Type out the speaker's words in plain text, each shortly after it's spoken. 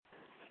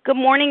Good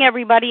morning,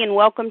 everybody, and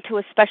welcome to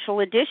a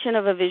special edition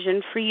of A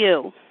Vision for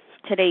You.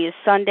 Today is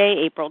Sunday,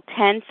 April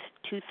 10th,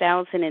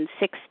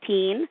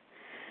 2016.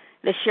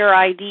 The share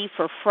ID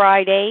for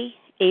Friday,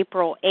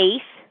 April 8th,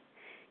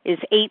 is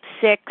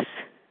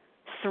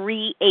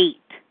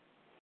 8638.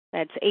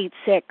 That's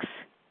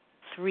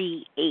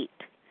 8638.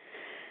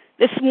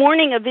 This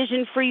morning, A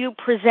Vision for You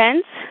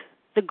presents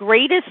the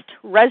greatest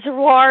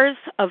reservoirs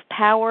of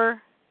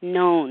power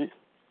known.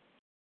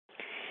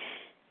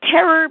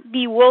 Terror,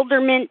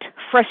 bewilderment,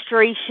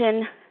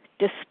 frustration,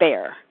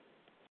 despair.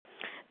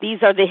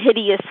 These are the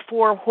hideous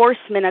four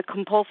horsemen a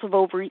compulsive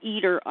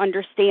overeater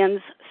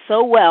understands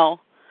so well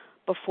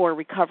before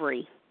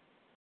recovery.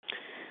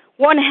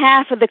 One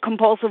half of the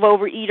compulsive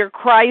overeater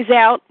cries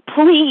out,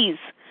 "Please,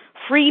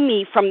 free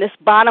me from this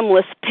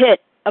bottomless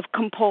pit of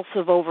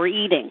compulsive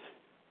overeating."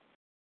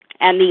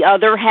 And the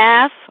other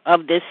half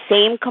of this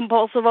same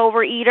compulsive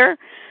overeater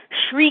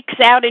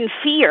shrieks out in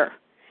fear,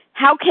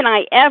 "How can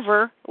I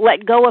ever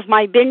let go of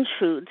my binge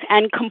foods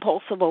and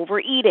compulsive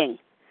overeating?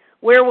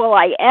 Where will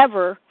I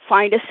ever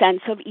find a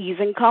sense of ease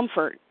and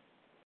comfort?"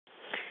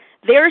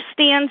 There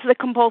stands the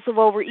compulsive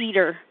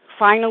overeater,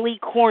 finally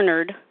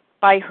cornered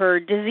by her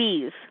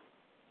disease.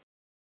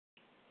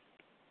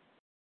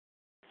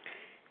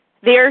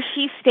 There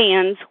she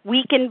stands,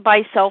 weakened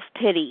by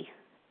self-pity,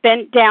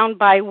 bent down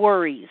by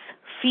worries,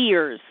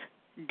 fears,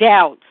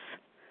 doubts,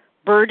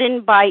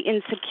 burdened by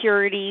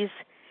insecurities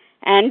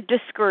and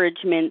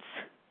discouragements,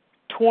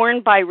 torn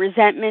by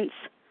resentments,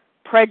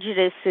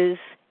 prejudices,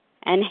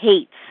 and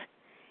hates,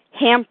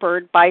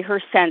 hampered by her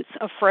sense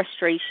of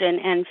frustration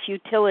and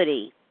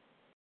futility.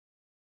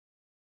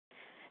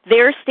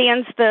 There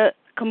stands the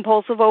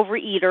compulsive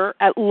overeater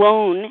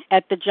alone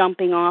at the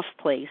jumping-off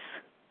place.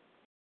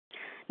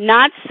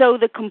 Not so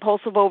the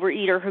compulsive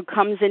overeater who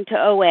comes into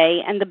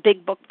OA and the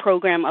Big Book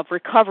program of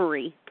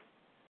recovery.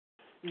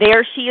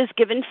 There she is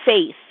given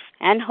faith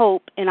and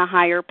hope in a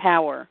higher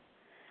power.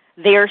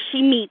 There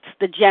she meets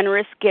the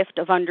generous gift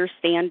of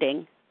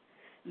understanding.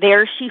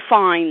 There she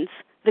finds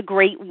the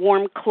great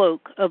warm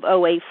cloak of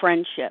OA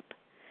friendship.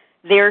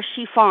 There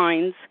she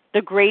finds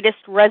the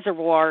greatest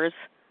reservoirs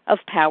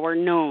of power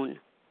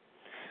known.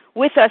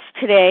 With us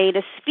today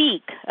to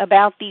speak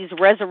about these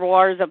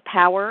reservoirs of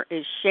power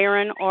is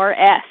Sharon R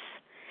S,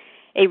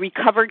 a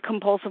recovered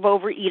compulsive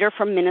overeater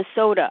from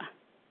Minnesota.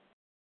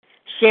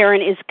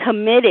 Sharon is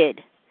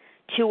committed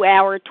to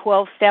our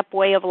 12-step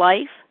way of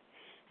life,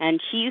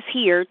 and she's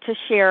here to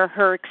share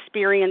her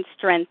experience,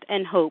 strength,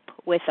 and hope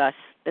with us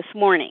this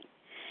morning.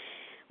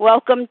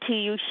 Welcome to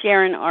you,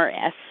 Sharon R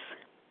S.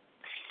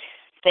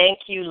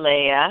 Thank you,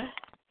 Leah.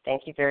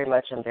 Thank you very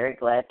much. I'm very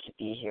glad to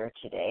be here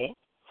today.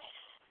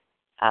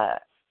 I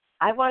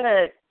want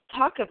to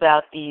talk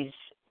about these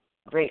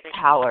great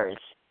powers,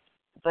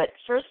 but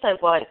first I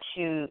want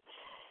to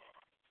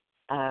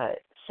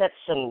set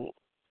some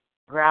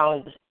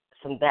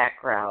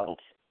background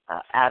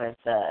out of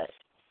the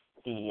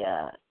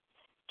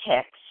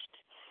text.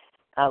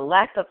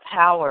 Lack of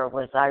power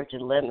was our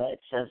dilemma,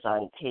 it says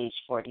on page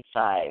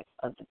 45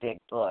 of the Big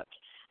Book.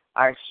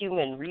 Our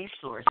human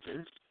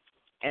resources,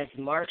 as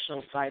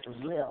marshaled by the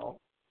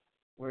will,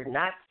 were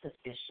not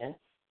sufficient.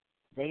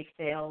 They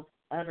failed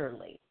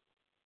utterly.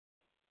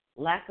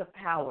 Lack of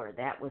power,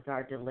 that was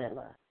our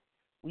dilemma.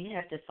 We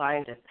had to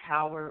find a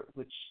power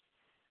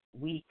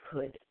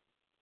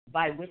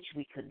by which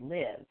we could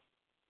live,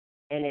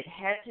 and it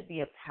had to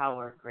be a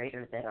power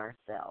greater than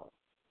ourselves.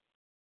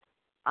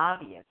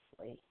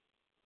 Obviously,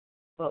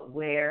 but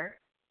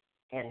where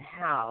and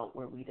how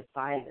were we to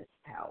find this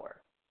power?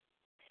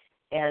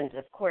 And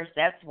of course,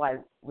 that's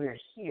why we're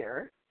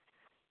here,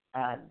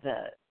 and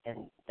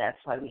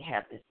that's why we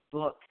have this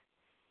book.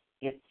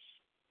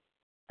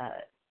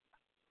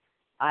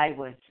 I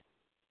was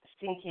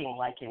sinking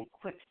like in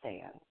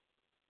quicksand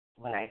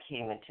when I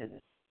came into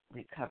this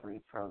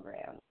recovery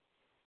program,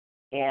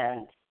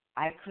 and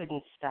I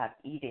couldn't stop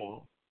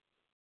eating.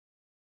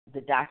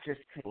 The doctors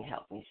couldn't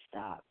help me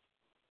stop.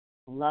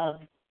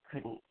 Love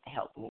couldn't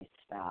help me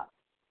stop.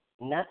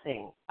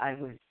 Nothing. I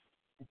was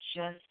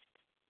just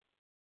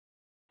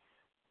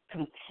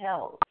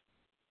compelled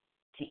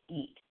to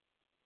eat,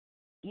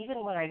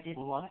 even when I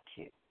didn't want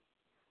to.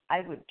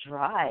 I would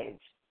drive.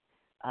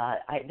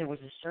 There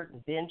was a certain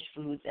binge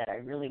food that I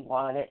really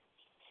wanted,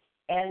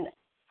 and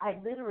I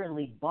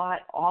literally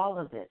bought all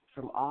of it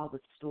from all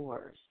the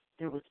stores.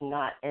 There was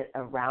not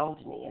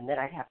around me, and then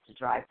I'd have to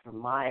drive for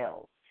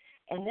miles,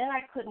 and then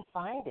I couldn't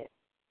find it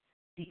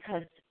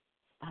because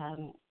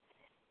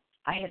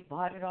I had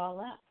bought it all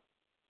up,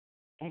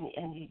 and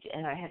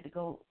I had to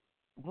go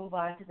move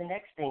on to the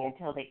next thing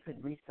until they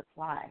could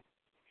resupply.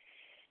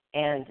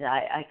 And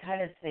I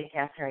kind of think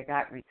after I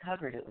got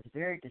recovered, it was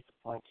very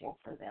disappointing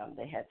for them.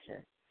 They had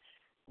to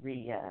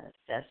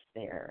reassess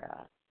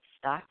their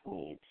stock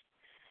needs.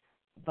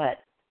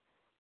 But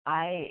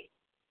I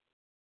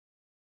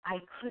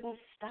couldn't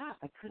stop.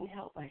 I couldn't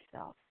help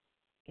myself.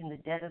 In the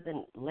dead of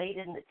late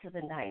into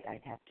the night,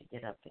 I'd have to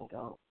get up and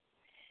go,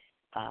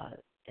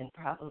 and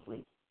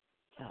probably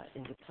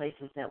into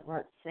places that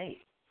weren't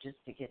safe, just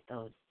to get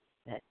that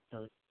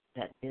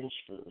binge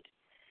food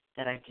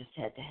that I just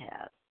had to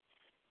have.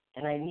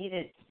 And I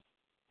needed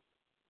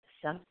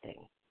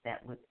something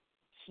that would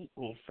keep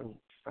me from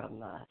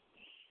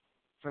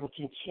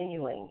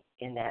continuing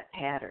in that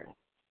pattern.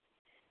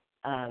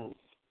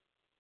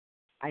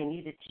 I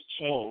needed to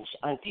change.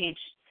 On page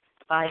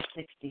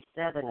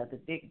 567 of the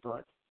big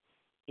book,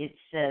 it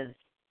says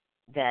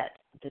that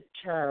the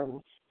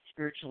terms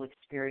spiritual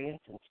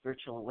experience and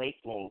spiritual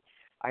awakening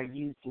are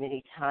used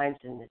many times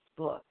in this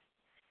book,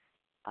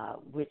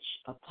 which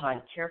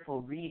upon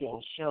careful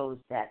reading shows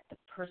that the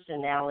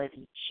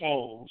personality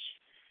change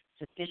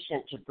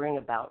sufficient to bring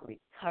about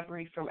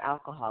recovery from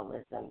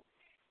alcoholism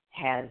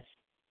has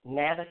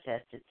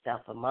manifested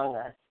itself among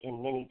us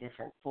in many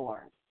different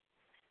forms.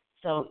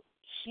 So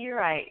here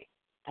I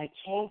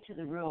came to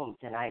the rooms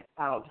and I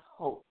found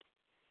hope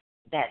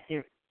that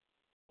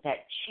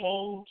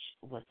change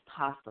was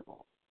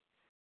possible.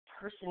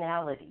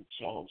 Personality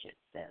change, it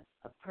says,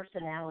 a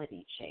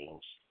personality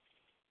change.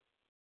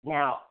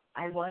 Now,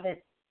 I want to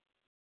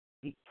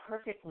be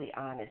perfectly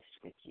honest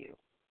with you.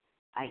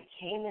 I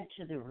came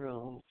into the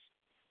rooms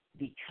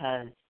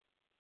because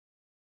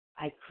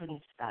I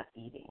couldn't stop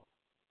eating.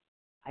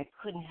 I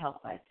couldn't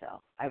help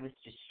myself. I was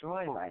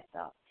destroying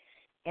myself.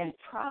 And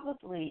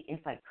probably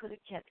if I could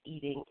have kept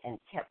eating and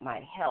kept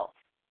my health,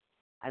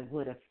 I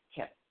would have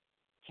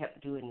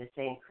kept doing the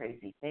same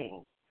crazy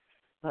things.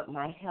 But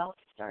my health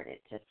started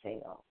to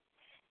fail.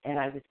 And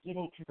I was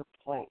getting to the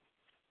point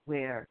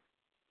where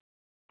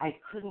I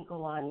couldn't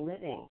go on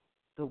living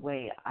the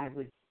way I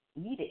was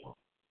eating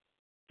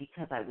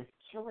because I was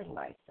killing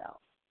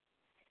myself.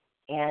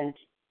 And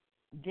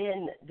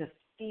then the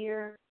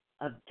fear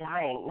of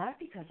dying, not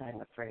because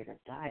I'm afraid of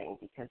dying,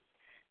 because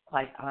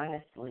quite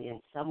honestly,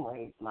 in some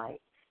ways, my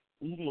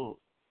eating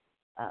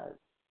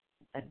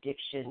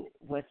addiction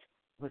was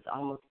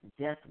almost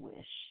a death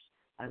wish.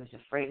 I was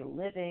afraid of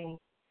living,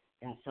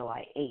 and so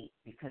I ate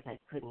because I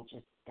couldn't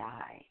just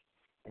die.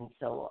 And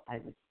so I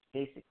was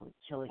basically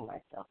killing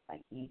myself by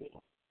eating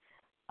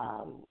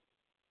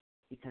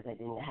because I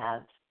didn't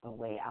have a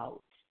way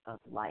out of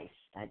life.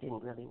 I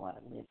didn't really want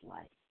to live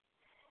life,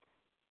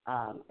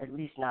 at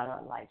least not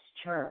on life's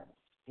terms.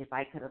 If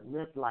I could have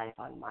lived life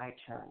on my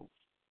terms,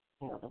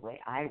 the way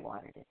I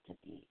wanted it to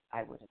be,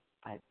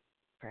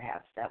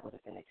 perhaps that would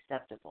have been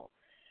acceptable.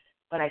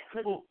 But I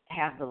couldn't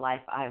have the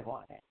life I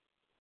wanted.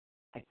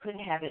 I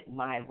couldn't have it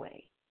my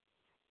way.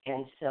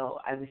 And so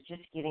I was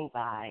just getting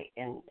by,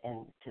 and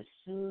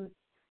to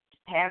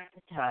pass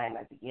the time,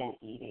 I began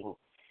eating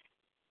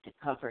to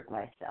comfort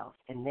myself.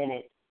 And then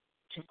it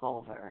took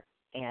over,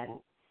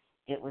 and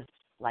it was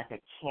like a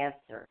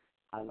cancer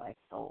on my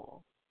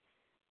soul.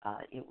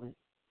 It was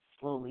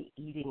slowly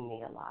eating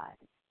me alive.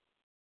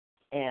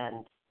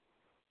 And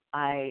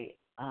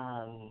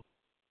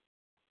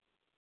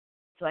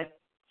so I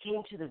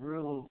came to the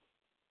room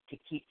to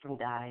keep from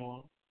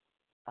dying,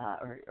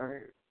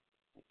 or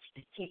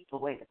to keep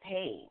away the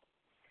pain.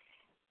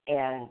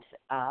 And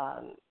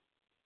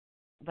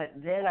but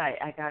then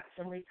I got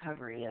some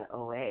recovery in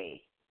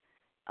OA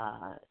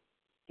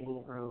in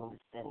the rooms,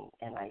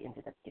 and I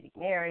ended up getting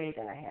married,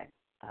 and I had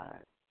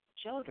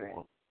children,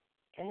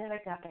 and then I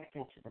got back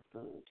into the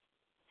food,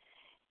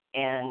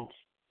 and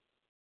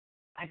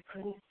I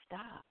couldn't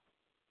stop.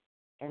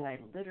 And I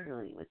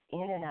literally was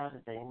in and out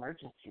of the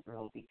emergency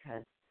room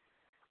because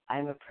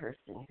I'm a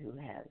person who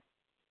has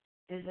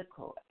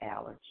physical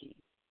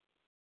allergies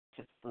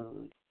to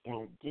food,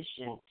 in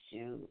addition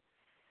to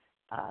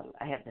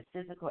I have the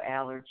physical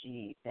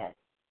allergy that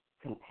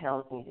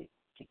compels me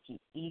to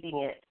keep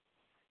eating it.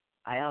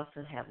 I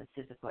also have the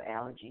physical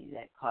allergy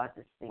that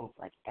causes things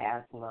like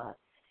asthma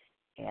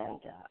and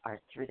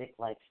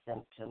arthritic-like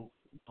symptoms,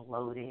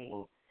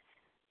 bloating.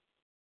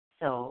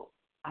 So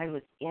I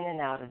was in and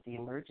out of the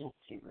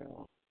emergency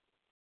room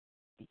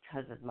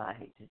because of my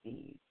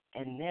disease.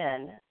 And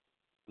then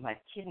my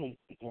kidneys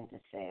began to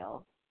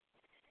fail,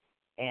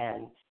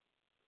 and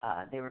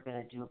they were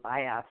going to do a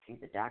biopsy.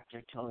 The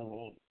doctor told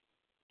me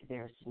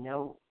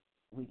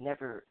we've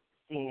never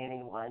seen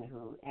anyone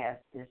who has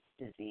this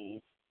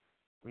disease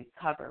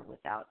recover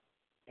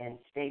and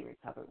stay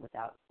recovered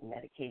without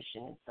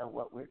medication. And so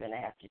what we're going to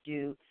have to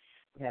do,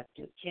 we have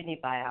to do a kidney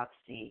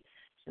biopsy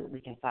so that we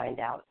can find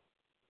out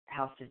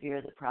how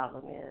severe the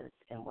problem is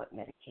and what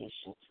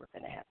medications we're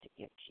going to have to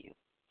give to you.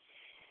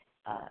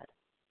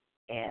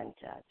 And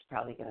it's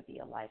probably going to be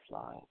it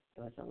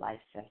was a life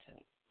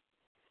sentence.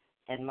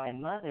 And my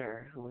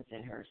mother, who was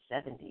in her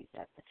 70s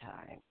at the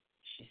time,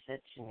 she said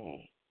to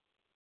me,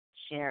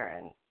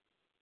 Sharon,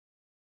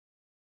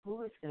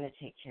 who is going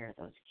to take care of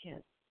those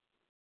kids?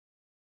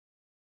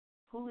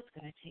 Who is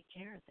going to take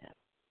care of them?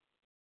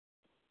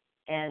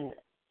 And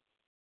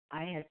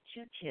I had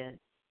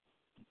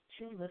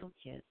two little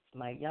kids.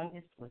 My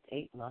youngest was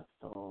 8 months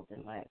old,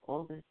 and my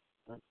oldest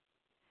was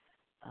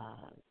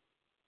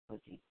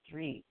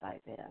 3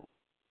 by then.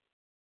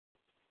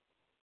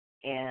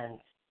 And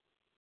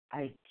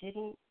I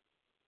didn't,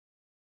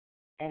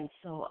 and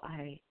so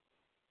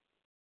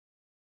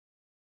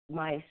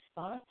my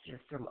sponsor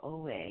from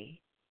OA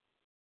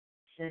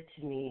said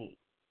to me,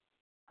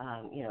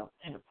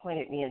 kind of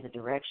pointed me in the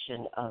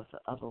direction of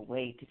a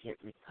way to get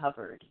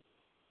recovered.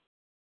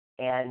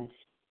 And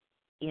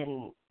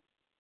in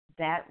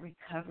that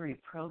recovery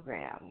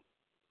program,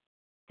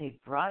 they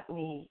brought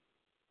me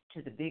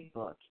to the big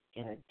book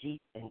in a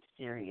deep and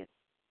serious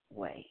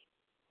way.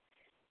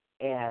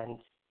 And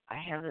I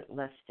haven't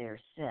left there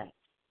since.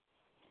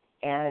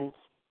 And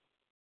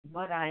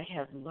what I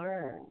have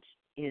learned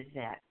is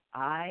that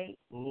I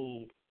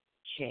need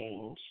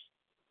change.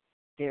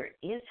 There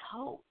is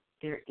hope.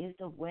 There is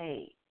a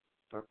way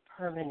for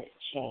permanent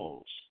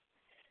change.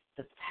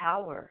 The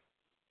power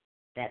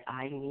that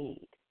I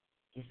need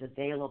is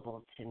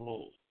available to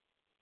me.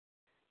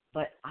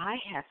 But I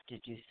have to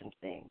do some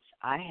things.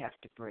 I have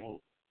to bring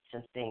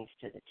some things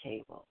to the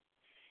table.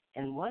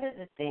 And one of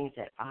the things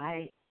that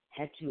I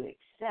had to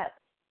accept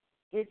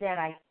is that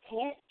I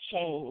can't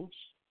change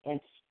and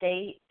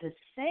stay the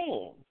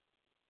same.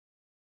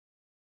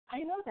 I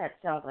know that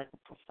sounds like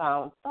a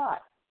profound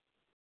thought,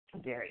 a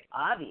very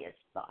obvious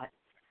thought,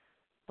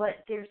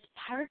 but there's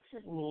parts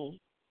of me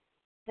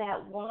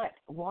that want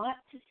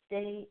to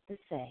stay the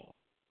same,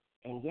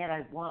 and yet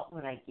I want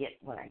what I get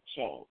when I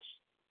change.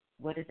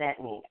 What does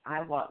that mean?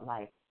 I want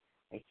life.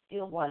 I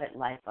still wanted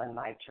life on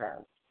my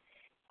terms.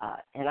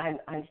 And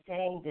I'm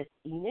saying this,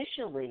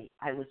 initially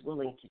I was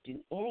willing to do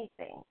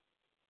anything.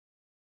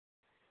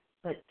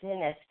 But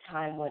then as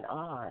time went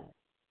on,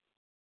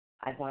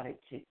 I wanted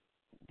to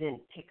then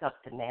pick up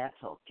the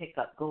mantle,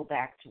 go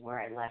back to where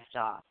I left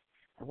off.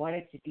 I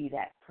wanted to be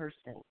that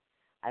person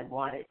I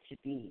wanted to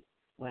be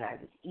when I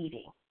was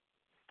eating.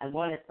 I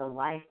wanted the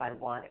life I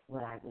wanted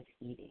when I was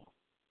eating.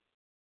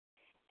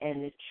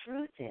 And the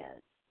truth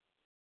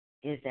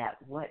is that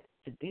what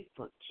the big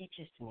book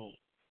teaches me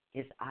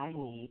is I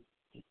need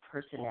a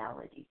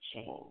personality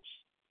change.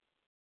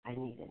 I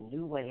need a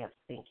new way of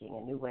thinking,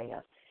 a new way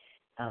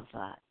of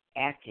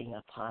acting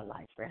upon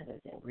life rather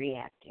than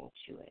reacting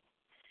to it.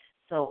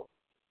 So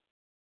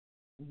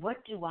what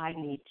do I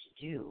need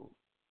to do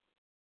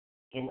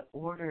in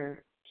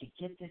order to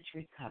get this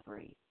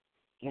recovery,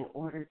 in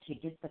order to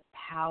get the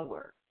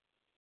power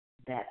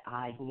that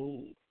I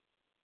need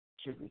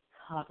to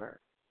recover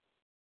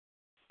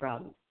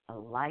from a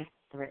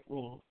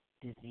life-threatening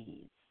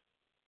disease?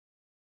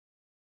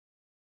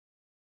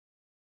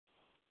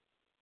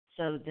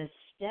 So the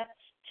steps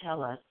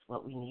tell us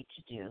what we need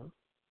to do.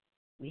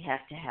 We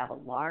have to have a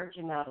large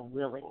amount of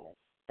willingness.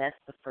 That's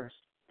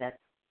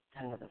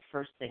kind of the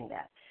first thing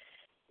that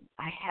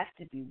I have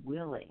to be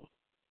willing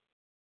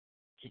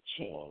to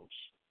change.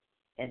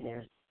 And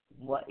there's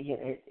what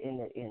in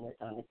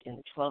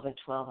the 12 and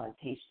 12 on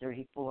page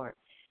 34,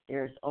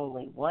 there's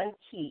only one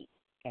key,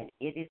 and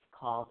it is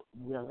called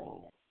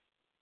willingness.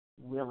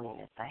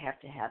 Willingness. I have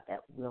to have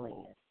that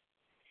willingness.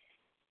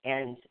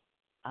 And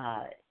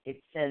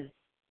it says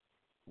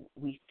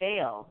we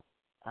fail.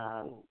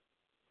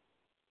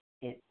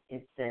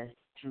 It says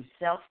through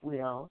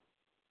self-will,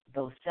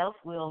 though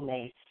self-will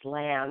may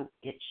slam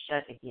it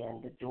shut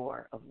again, the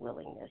door of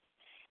willingness,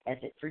 as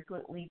it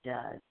frequently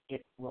does,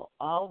 it will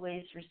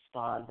always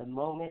respond the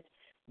moment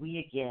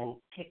we again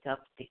pick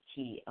up the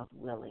key of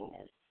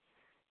willingness.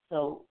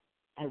 So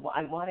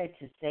I wanted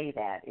to say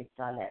that. It's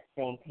on that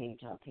same page,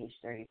 on page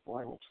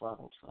 34 in the 12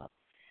 and 12.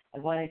 I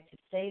wanted to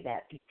say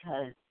that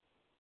because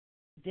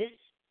this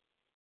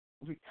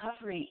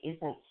recovery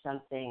isn't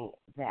something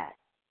that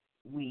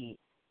we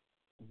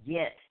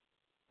get,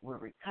 we're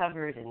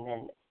recovered, and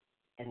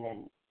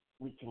then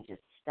we can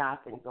just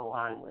stop and go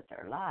on with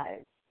our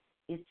lives.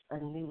 It's a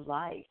new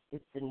life.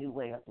 It's a new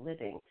way of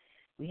living.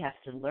 We have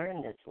to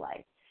learn this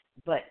life.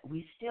 But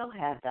we still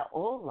have the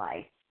old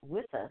life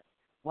with us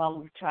while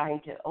we're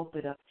trying to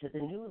open up to the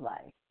new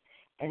life.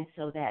 And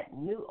so that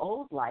new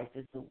old life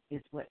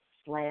is what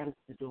slams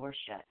the door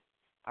shut.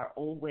 Our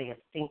old way of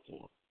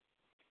thinking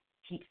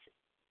keeps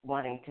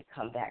wanting to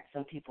come back.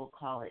 Some people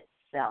call it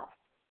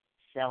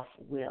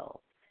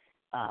self-will.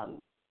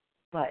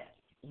 But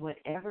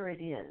whatever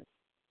it is,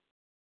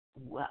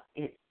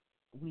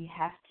 we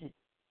have to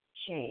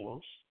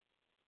change.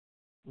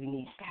 We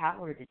need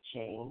power to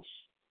change.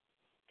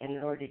 And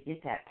in order to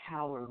get that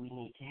power, we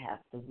need to have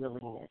the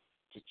willingness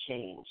to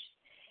change.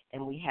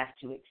 And we have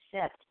to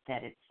accept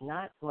that it's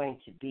not going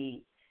to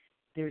be,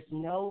 there's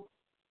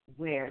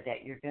nowhere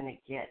that you're going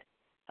to get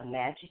a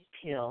magic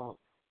pill,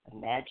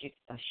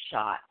 a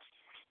shot.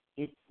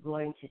 It's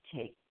going to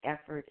take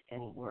effort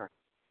and work.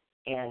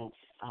 And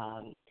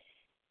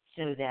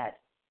so that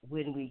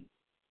when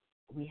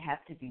we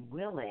have to be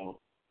willing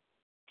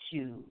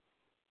to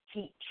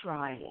keep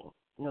trying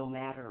no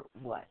matter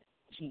what,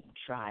 keep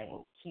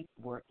trying, keep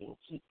working,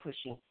 keep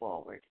pushing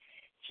forward,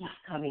 keep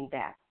coming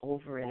back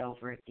over and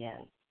over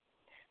again.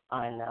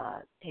 On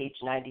page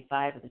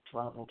 95 of the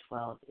 12 and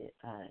 12,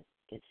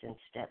 it's in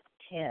step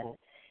 10.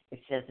 It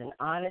says, an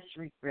honest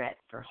regret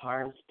for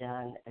harms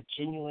done, a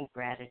genuine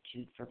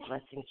gratitude for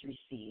blessings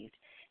received,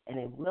 and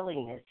a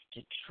willingness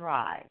to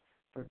try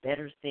for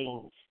better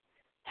things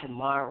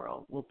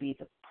tomorrow will be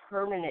the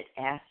permanent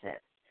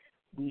assets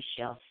we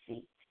shall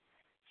seek.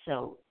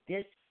 So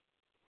this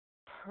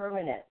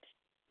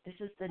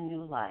is the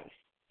new life.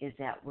 is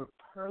that we're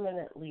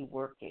permanently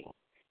working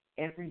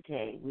every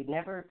day. We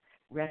never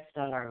rest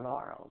on our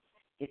laurels.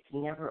 It's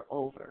never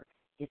over.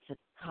 It's a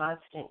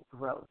constant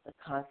growth, a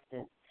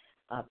constant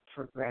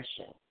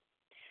progression.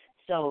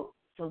 So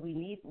we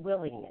need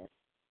willingness.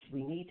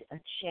 We need a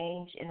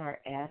change in our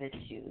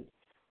attitude.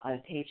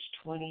 On page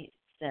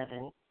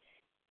 27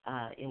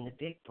 in the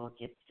big book,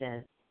 it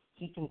says,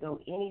 he can go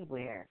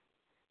anywhere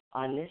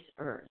on this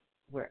earth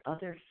where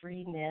other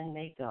free men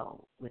may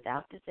go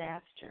without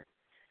disaster,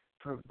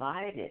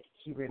 provided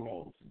he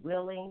remains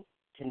willing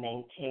to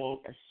maintain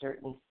a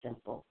certain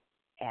simple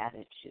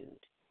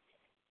attitude,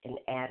 an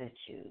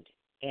attitude.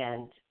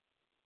 And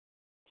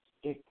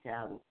it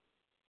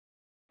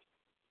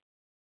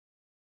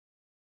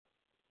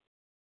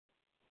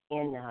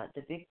in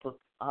the big book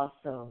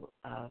also,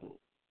 and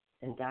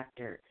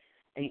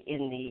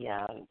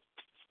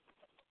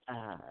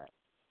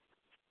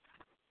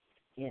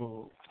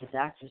in the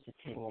doctor's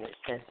opinion, it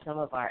says some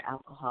of our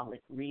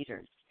alcoholic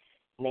readers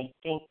may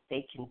think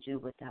they can do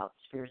without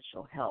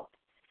spiritual help.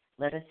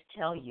 Let us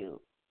tell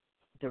you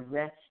the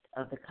rest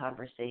of the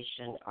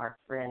conversation our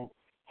friend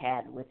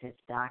had with his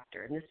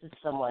doctor. And this is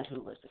someone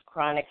who was a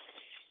chronic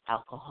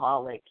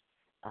alcoholic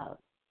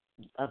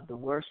of the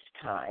worst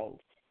kind,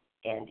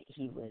 and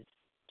he was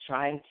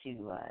trying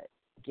to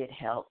get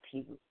help.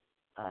 He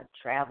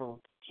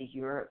traveled to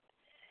Europe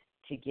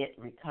to get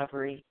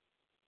recovery,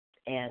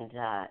 and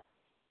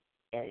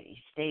he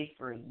stayed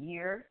for a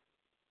year.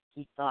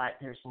 He thought,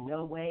 there's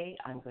no way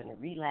I'm going to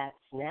relapse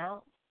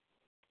now.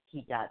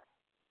 He got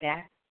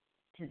back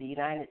to the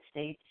United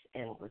States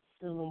and was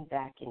soon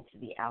back into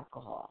the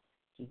alcohol.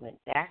 He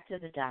went back to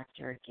the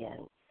doctor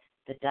again.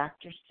 The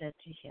doctor said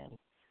to him,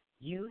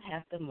 you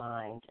have the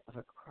mind of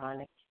a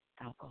chronic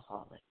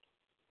alcoholic.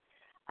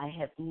 I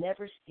have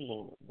never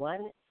seen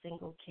one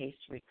single case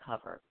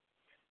recover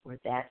where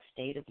that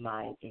state of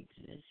mind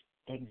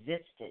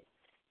existed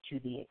to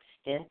the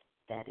extent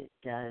that it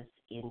does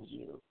in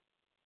you.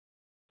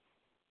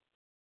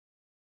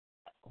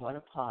 I want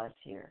to pause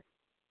here.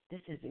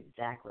 This is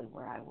exactly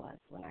where I was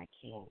when I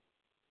came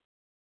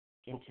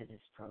into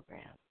this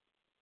program.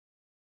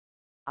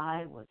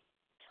 I was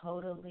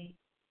totally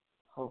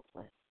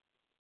hopeless.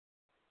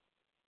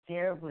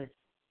 There was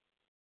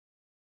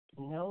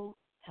no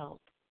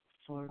help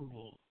for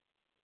me.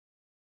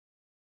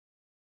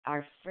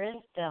 Our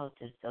friend felt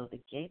as though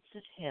the gates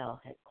of hell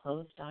had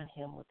closed on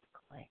him with a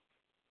clank.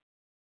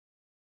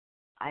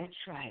 I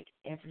tried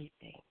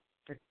everything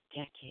for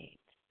decades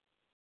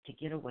to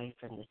get away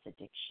from this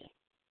addiction,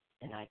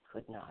 and I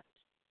could not.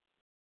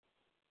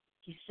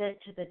 He said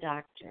to the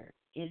doctor,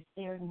 is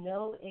there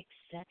no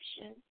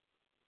exception?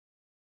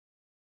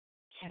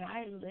 Can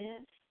I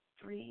live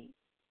free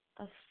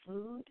of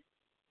food?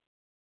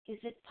 Is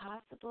it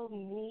possible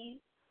me,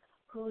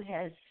 who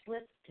has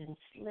slipped and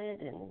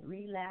slid and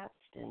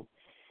relapsed and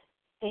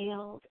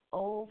failed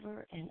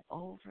over and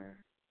over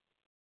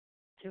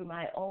through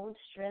my own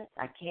strength?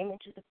 I came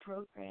into the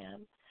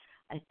program.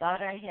 I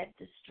thought I had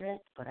the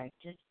strength, but I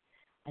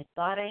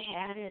thought I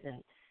had it,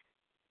 and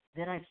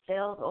then I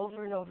failed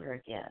over and over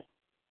again.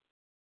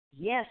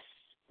 Yes,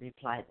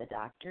 replied the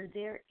doctor,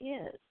 there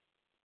is.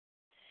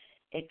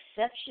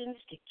 Exceptions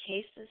to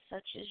cases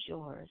such as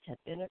yours have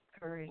been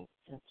occurring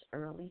since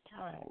early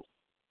times.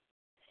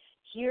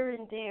 Here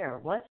and there,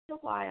 once in a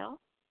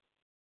while,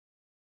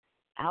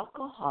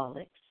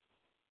 alcoholics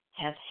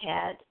have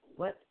had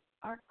what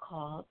are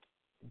called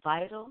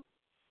vital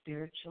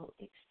spiritual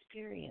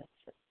experiences.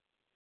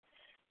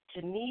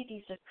 To me,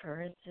 these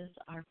occurrences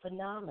are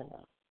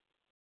phenomena.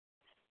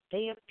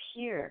 They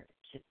appear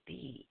to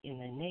be in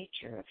the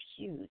nature of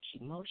huge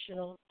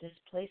emotional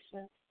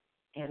displacements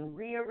and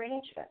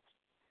rearrangements.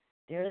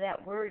 There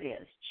that word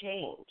is,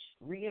 change,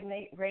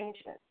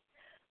 rearrangement.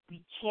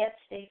 We can't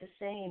stay the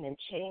same and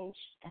change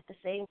at the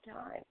same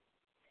time.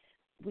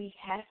 We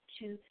have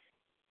to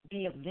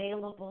be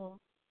available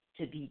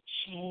to be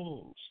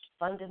changed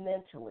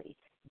fundamentally,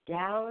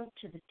 down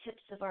to the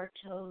tips of our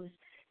toes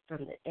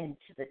and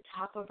to the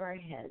top of our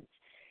heads.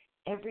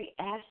 Every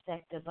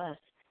aspect of us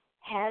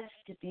has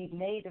to be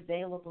made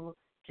available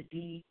to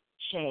be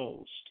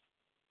changed.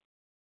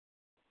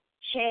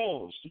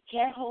 Changed. You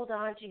can't hold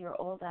on to your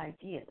old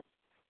ideas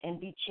and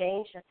be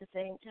changed at the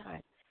same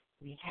time.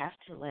 We have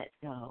to let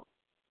go.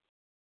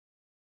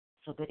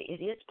 But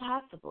it is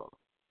possible.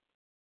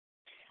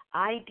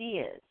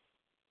 Ideas,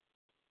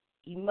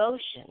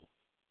 emotions,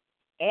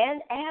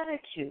 and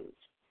attitudes,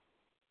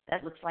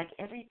 that looks like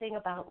everything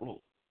about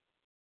me.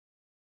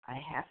 I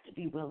have to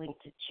be willing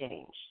to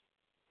change.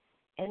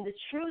 And the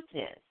truth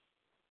is,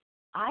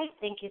 I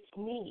think it's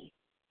me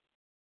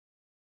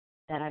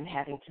that I'm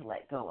having to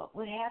let go of.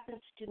 What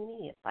happens to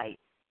me if I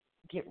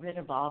get rid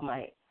of all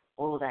my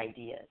old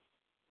ideas?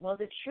 Well,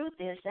 the truth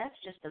is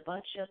that's just a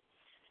bunch of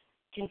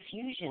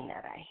confusion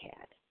that I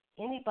had.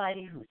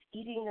 Anybody who's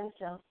eating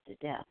themselves to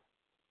death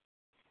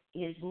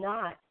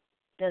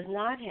does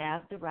not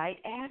have the right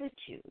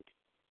attitude,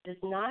 does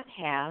not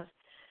have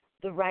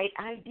the right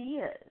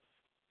ideas.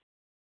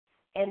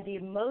 And the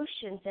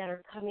emotions that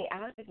are coming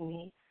out of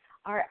me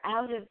are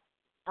out of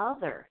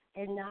other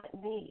and not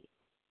me.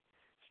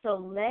 So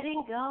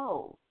letting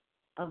go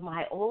of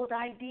my old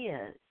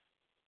ideas,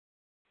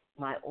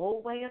 my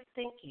old way of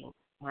thinking,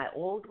 my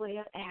old way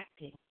of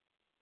acting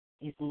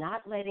is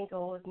not letting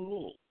go of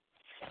me.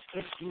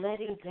 It's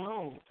letting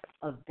go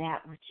of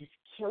that which is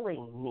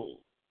killing me.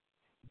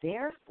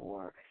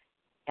 Therefore,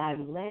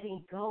 I'm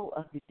letting go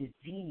of the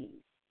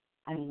disease.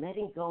 I'm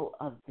letting go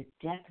of the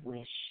death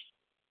wish.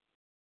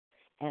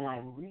 And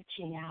I'm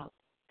reaching out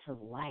to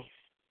life.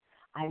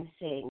 I'm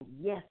saying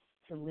yes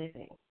to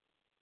living.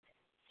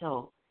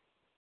 So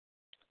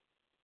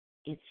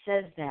it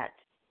says that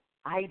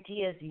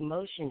ideas,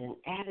 emotion,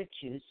 and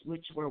attitudes,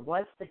 which were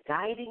once the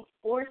guiding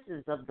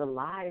forces of the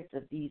lives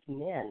of these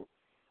men,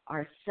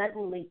 are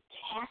suddenly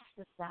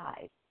cast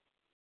aside.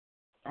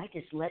 I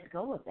just let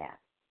go of that.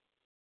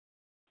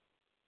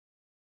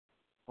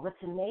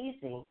 What's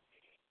amazing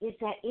is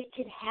that it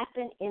can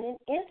happen in an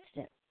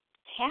instant,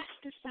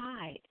 cast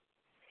aside,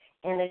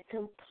 and a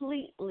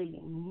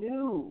completely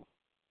new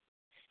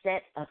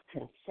set of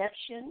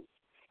conceptions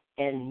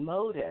and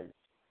motives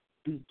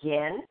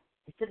begin.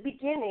 It's a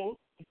beginning.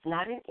 It's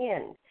not an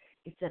end.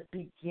 It's a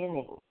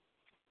beginning.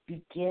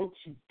 Begin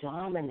to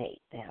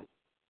dominate them.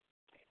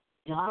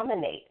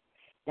 Dominate.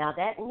 Now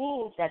that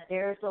means that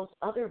there's those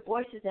other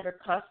voices that are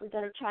constantly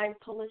going to try and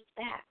pull us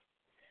back.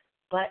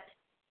 But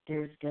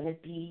there's going to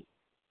be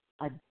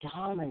a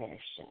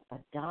domination, a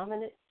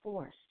dominant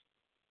force.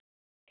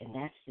 And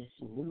that's this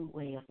new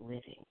way of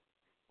living,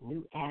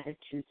 new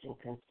attitudes and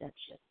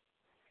conceptions.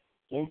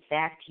 In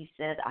fact, he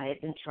said, I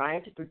have been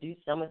trying to produce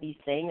some of these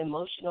same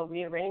emotional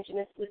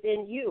rearrangements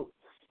within you.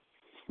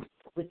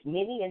 With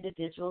many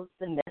individuals,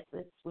 the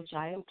methods which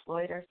I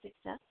employed are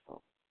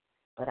successful.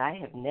 But I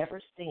have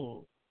never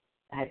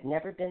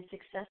been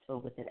successful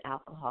with an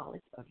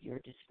alcoholic of your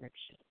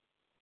description.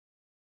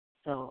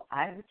 So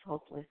I was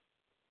hopeless.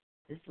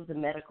 This was a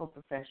medical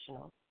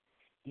professional.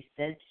 He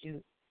said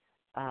to,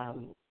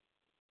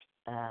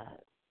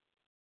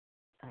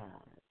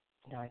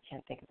 no, I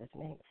can't think of his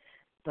name,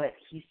 but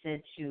he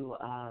said to,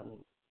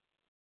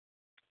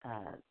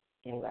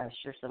 anyway, I'm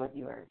sure some of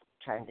you are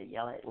trying to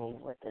yell at me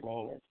what the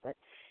name is, but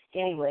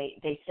anyway,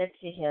 they said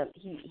to him,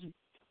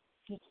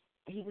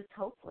 he was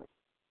hopeless.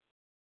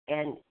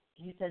 And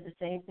he said the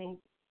same thing.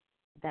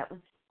 That was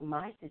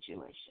my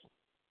situation.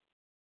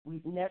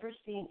 We've never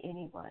seen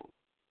anyone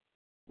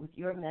with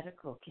your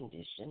medical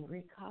condition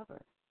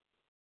recover.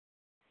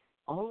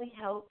 Only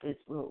help is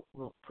we'll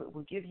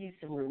give you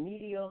some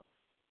remedial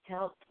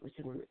help,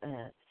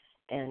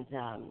 and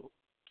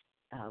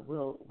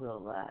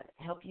we'll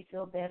help you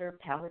feel better,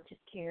 palliative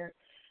care,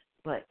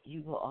 but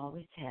you will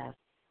always have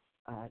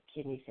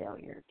kidney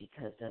failure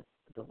because of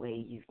the way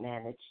you've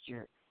managed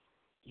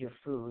your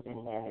food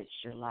and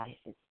managed your life.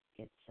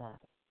 It's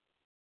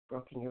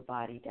broken your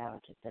body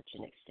down to such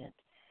an extent.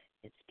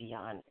 It's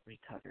beyond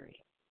recovery,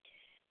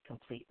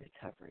 complete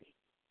recovery.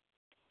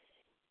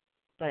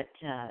 But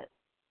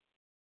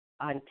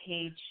on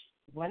page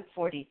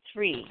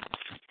 143,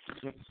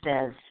 it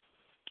says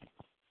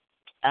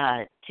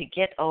to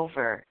get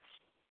over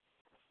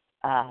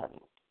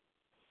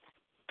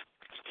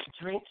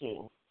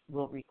drinking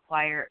will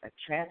require a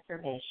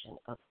transformation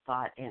of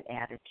thought and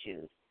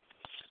attitude.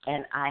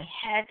 And I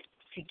had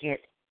to get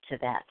to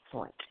that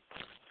point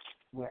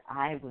where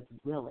I was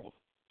willing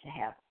to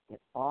have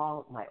it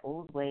all my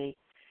old way.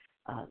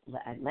 I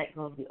let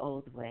go of the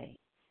old way.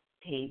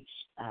 Page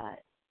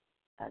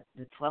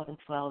the 12 and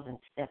 12 and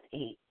step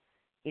 8.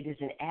 It is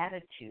an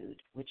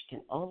attitude which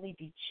can only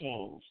be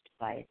changed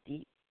by a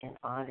deep and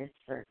honest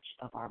search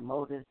of our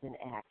motives and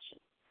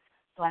actions.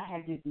 So I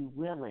had to be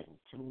willing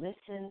to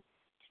listen,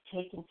 to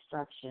take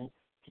instruction,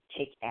 to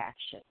take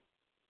action.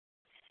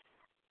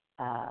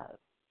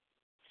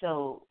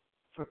 So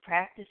for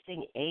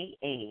practicing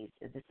AAs,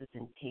 this is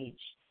in page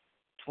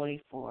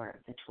 24,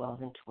 the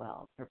 12 and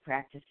 12, for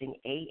practicing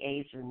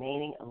AA's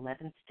remaining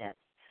 11 steps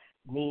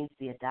means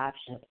the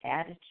adoption of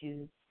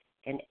attitudes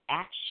and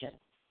actions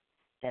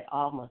that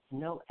almost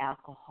no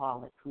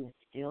alcoholic who is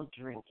still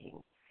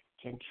drinking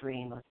can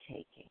dream of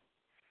taking.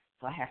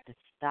 So I have to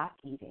stop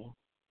eating,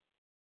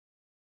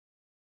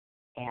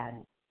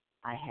 and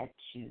I had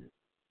to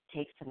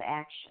take some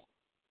action.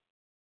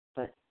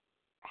 But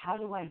how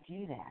do I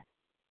do that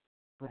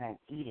when I'm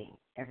eating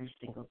every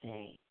single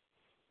day?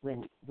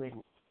 When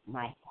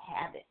my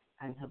habit,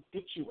 I'm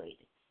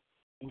habituated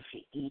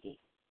into eating.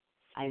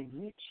 I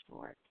reach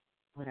for it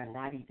when I'm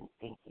not even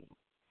thinking.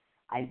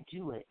 I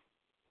do it,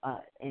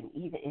 and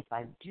even if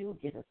I do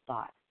get a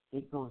thought,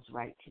 it goes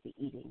right to the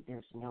eating.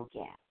 There's no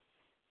gap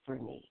for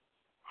me.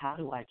 How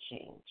do I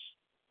change?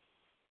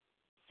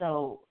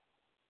 So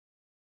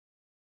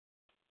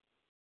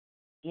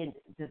in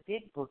the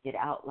big book, it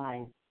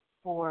outlines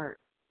 4,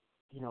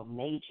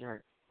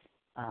 major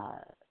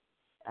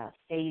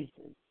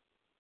phases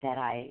that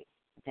I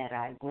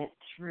went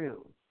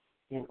through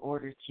in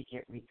order to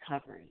get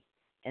recovery.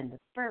 And the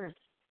first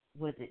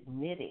was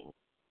admitting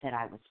that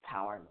I was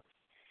powerless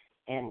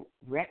and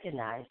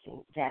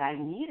recognizing that I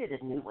needed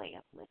a new way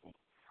of living.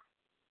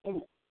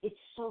 And it's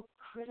so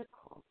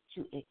critical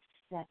to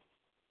accept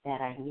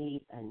that I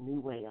need a new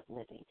way of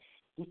living.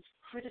 It's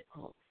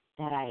critical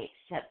that I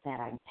accept that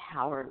I'm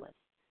powerless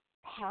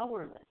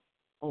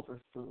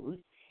over food,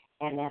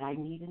 and that I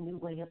need a new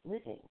way of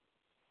living.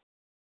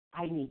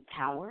 I need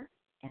power,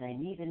 and I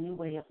need a new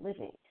way of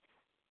living.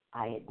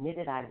 I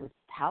admitted I was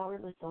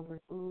powerless over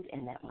food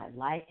and that my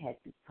life had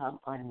become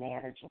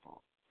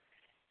unmanageable.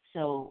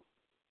 So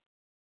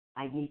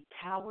I need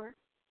power,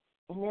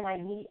 and then I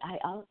need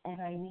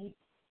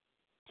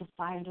to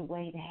find a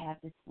way to have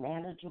this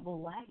manageable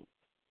life.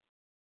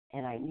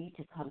 And I need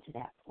to come to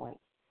that point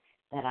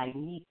that I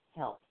need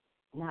help,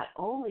 not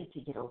only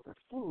to get over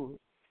food,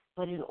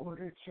 but in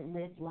order to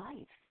live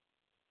life.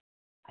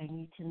 I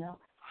need to know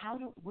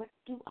what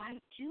do I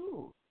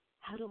do?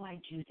 How do I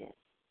do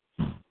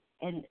this?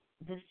 And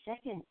the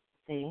second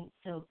thing,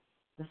 so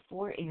the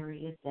 4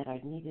 areas that I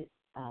needed,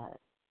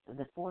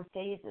 the 4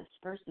 phases.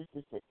 First is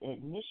this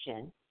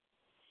admission,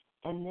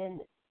 and then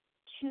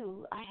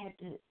 2, I had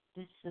to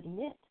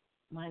submit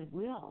my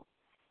will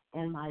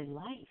and my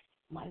life,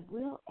 my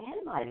will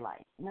and my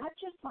life, not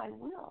just my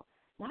will,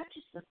 not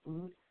just the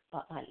food,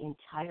 but my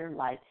entire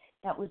life.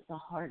 That was the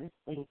hardest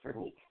thing for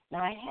me. Now,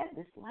 I had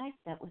this life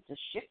that was a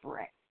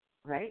shipwreck,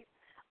 right?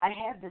 I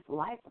had this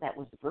life that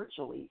was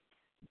virtually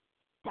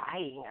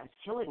dying. I was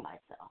killing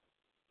myself.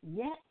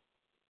 Yet,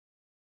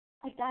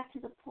 I got to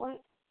the point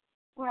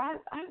where I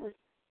was,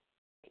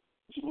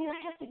 you mean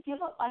I have to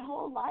give up my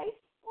whole life?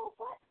 Well,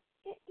 what?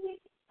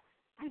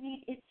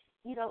 It's,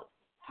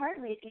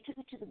 hardly if you took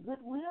it to the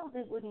Goodwill,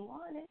 they wouldn't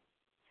want it.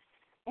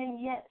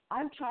 And yet,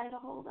 I'm trying to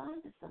hold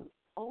on to some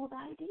old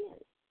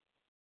ideas.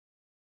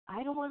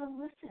 I don't want to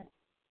listen.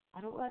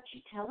 I don't want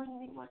you telling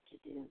me what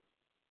to do.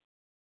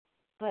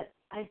 But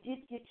I did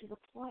get to the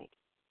point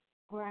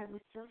where I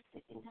was so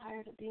sick and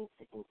tired of being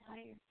sick and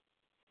tired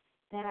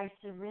that I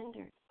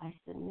surrendered. I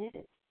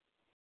submitted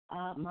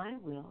my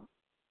will.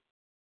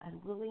 I'm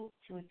willing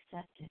to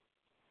accept it.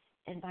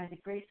 And by the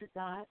grace of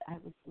God, I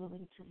was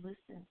willing to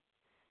listen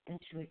and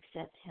to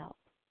accept help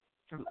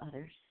from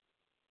others.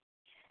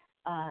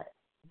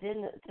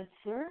 Then the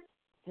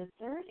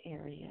third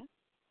area,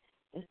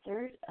 the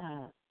third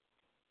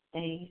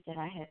phase that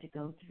I had to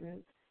go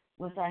through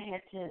was I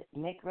had to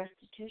make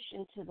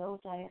restitution to those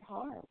I had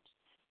harmed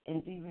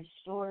and be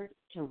restored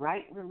to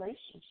right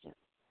relationship.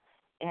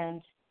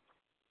 And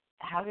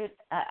I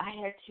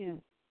had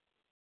to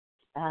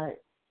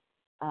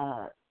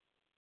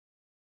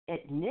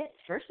admit,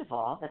 first of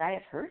all, that I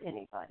had hurt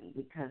anybody,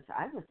 because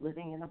I was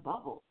living in a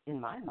bubble in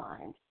my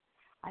mind.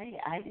 I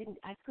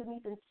couldn't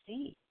even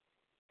see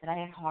that I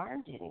had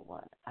harmed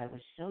anyone. I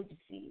was so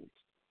deceived.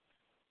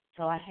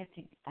 So I had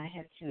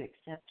to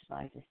accept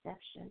my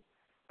deception.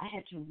 I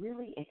had to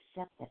really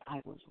accept that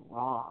I was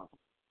wrong,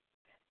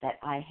 that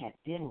I had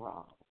been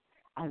wrong.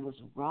 I was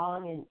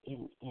wrong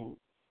in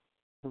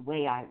the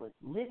way I was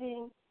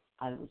living.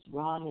 I was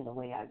wrong in the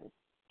way I was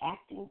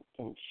acting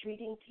and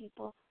treating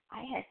people.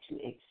 I had to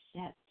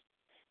accept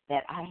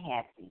that I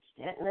had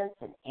resentments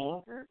and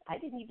anger. I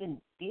didn't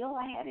even feel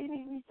I had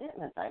any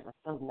resentments. I was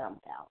so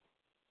numbed out.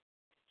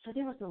 So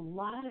there was a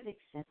lot of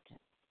acceptance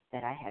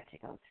that I had to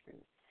go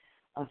through,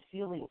 of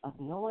feeling, of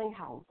knowing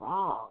how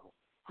wrong,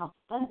 how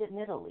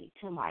fundamentally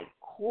to my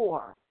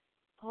core,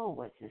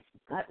 was this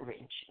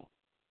gut-wrenching.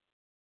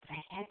 But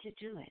I had to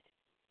do it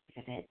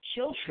because I had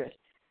children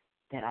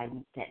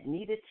that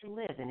needed to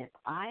live, and if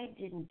I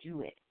didn't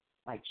do it,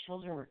 my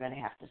children were going to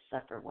have to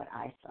suffer what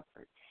I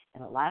suffered.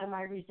 And a lot of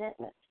my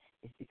resentment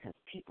is because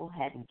people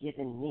hadn't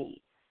given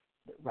me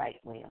the right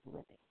way of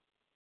living.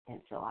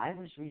 And so I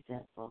was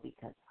resentful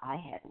because I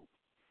hadn't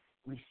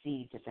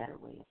received a better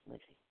way of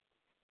living.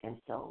 And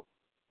so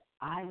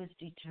I was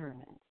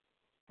determined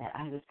that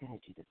I was going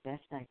to do the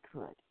best I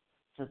could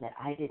so that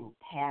I didn't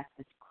pass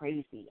this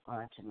crazy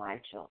on to my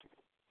children.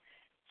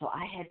 So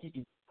I had to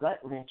do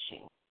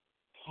gut-wrenching,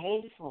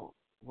 painful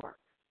work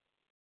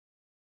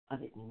of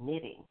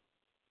admitting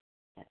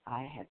that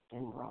I had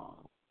been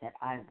wrong, that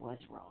I was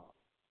wrong,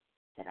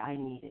 that I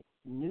needed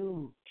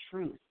new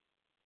truth,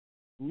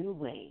 new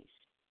ways.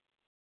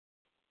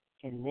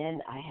 And then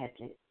I had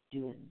to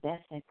do as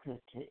best I could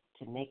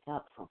to make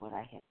up for what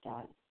I had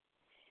done.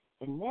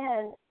 And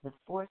then the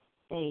 4th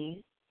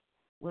phase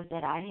was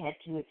that I had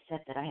to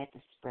accept that I had to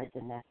spread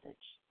the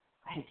message.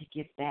 I had to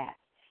give back.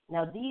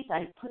 Now these,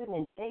 I put them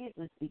in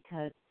phases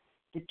because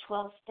the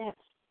 12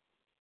 steps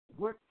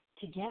work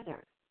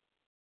together.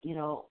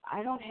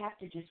 I don't have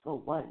to just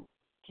go 1,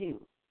 2,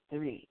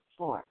 3,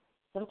 4.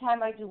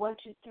 Sometimes I do 1,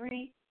 2,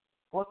 3,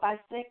 4, 5,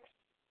 6,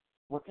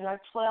 working on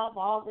 12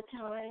 all the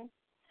time,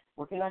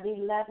 working on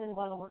 11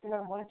 while I'm working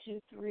on 1, 2,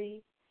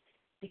 3,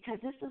 because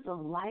this is a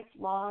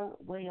lifelong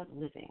way of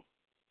living.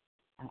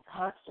 I'm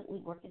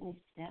constantly working these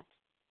steps.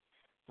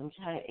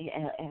 Sometimes,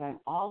 and I'm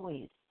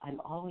always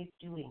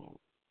doing it.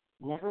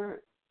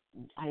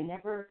 I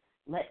never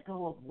let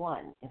go of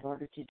one in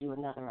order to do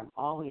another. I'm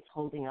always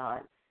holding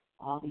on,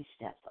 all these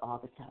steps all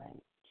the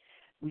time.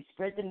 We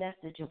spread the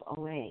message of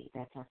OA.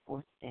 That's our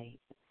 4th phase.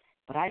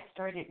 But I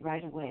started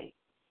right away.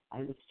 I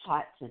was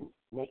taught to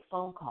make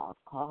phone calls,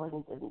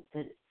 calling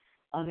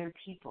other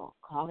people,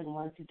 calling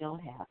ones who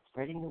don't have,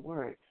 spreading the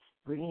word,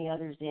 bringing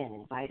others in,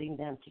 inviting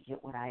them to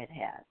get what I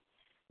have,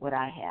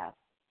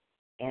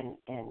 and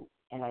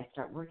I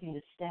start working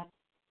the steps,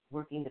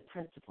 working the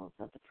principles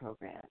of the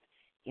program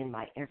in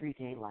my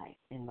everyday life,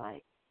 in my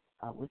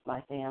with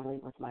my family,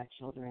 with my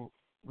children,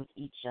 with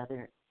each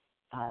other,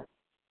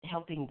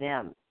 helping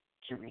them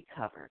to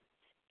recover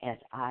as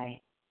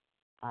I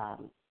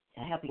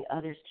helping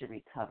others to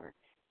recover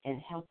and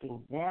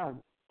helping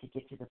them to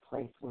get to the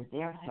place where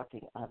they're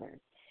helping others,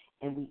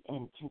 and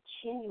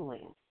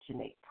continuing to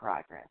make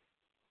progress.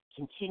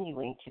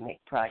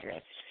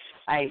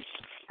 I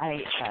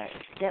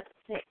step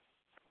 6,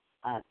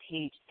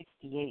 page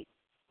 68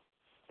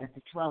 of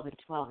the 12 and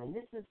 12, and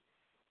this is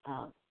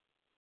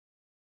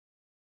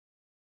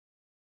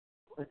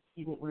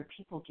where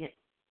people get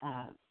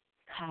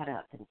caught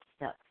up and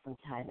stuck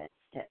sometime at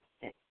step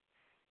 6,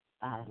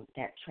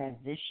 that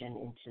transition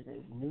into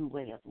the new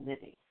way of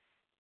living.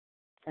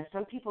 And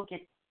some people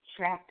get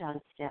trapped on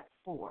step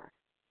 4,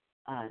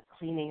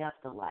 cleaning up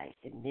the life,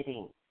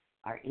 admitting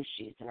our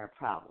issues and our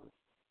problems.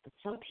 But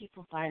some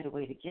people find a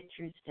way to get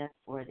through step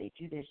 4. They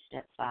do their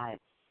step 5,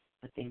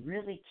 but they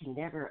really can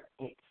never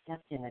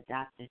accept and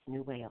adopt this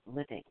new way of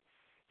living.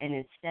 And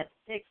in step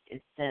 6,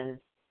 it says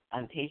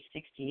on page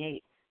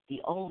 68,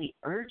 the only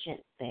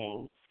urgent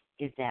thing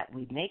is that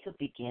we make a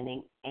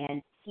beginning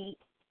and keep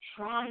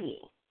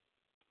trying.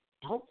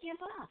 Don't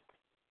give up.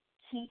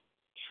 Keep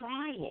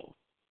trying.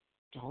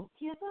 Don't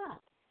give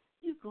up.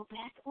 You go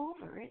back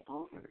over and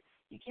over.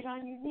 You get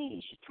on your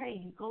knees. You pray.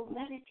 You go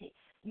meditate.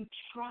 You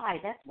try.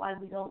 That's why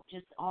we don't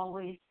just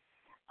always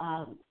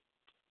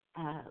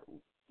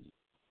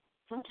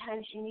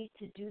sometimes you need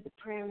to do the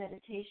prayer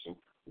meditation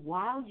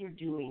while you're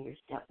doing your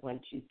step 1,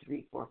 2,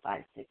 3, 4,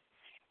 5, 6,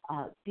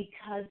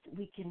 because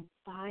we can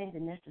find the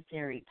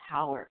necessary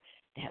power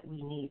that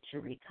we need to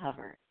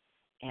recover.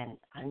 And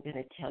I'm going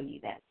to tell you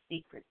that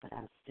secret, but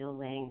I'm still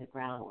laying the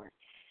groundwork.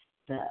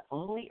 The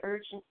only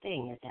urgent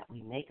thing is that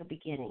we make a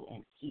beginning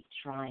and keep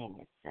trying,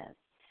 it says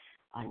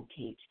on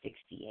page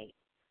 68.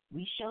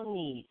 We shall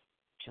need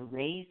to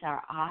raise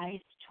our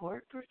eyes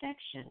toward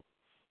perfection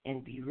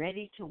and be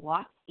ready to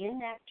walk in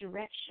that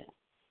direction.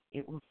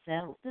 It will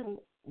seldom,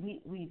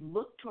 we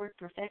look toward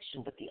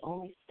perfection, but the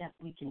only step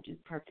we can do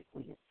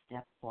perfectly is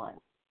step 1.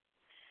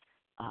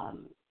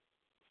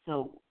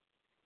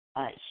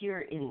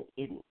 Here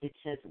it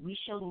says, we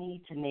shall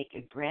need to make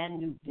a brand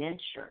new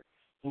venture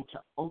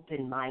into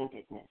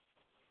open-mindedness.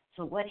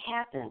 So what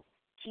happens?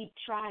 Keep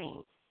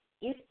trying.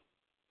 If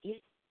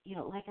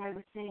like I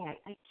was saying,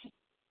 I keep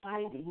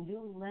finding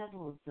new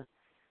levels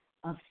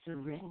of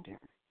surrender,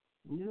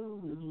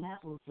 new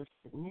levels of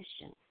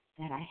submission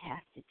that I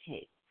have to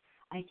take.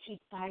 I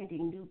keep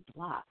finding new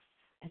blocks.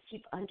 I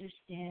keep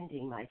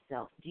understanding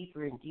myself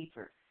deeper and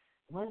deeper.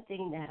 One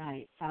thing that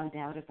I found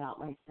out about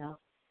myself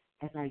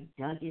as I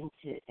ran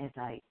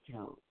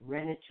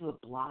into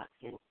a block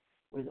and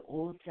where the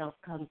old self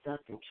comes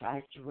up and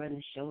tries to run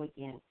the show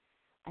again,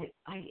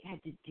 I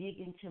had to dig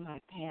into my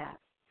past.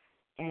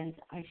 And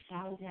I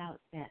found out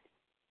that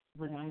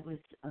when I was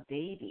a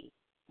baby,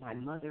 my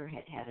mother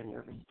had a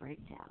nervous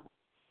breakdown.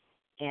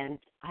 And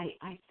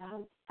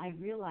I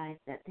realized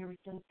that there were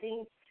some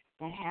things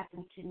that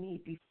happened to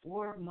me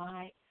before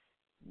my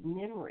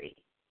memory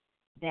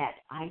that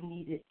I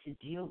needed to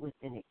deal with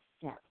and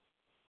accept.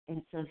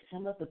 And so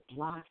some of the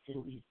blocks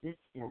and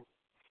resistance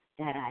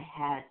that I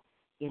had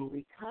in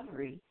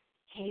recovery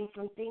came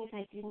from things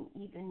I didn't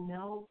even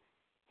know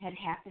had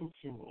happened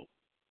to me.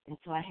 And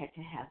so I had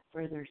to have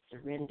further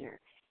surrender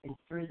and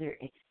further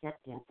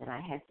acceptance, and I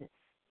had to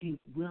be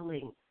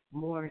willing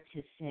more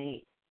to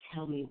say,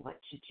 tell me what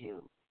to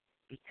do,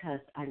 because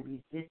I'm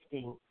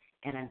resisting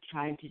and I'm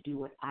trying to do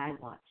what I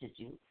want to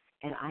do.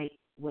 And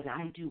when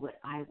I do what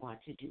I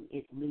want to do,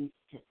 it leads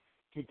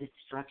to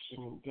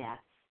destruction and death,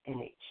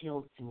 and it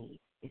kills me.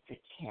 It's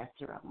a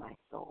cancer of my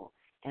soul,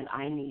 and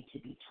I need to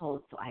be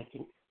told so I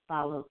can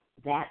follow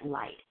that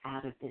light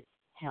out of this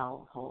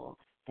hell hole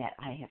that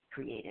I have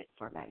created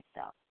for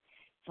myself.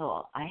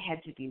 So I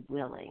had to be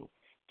willing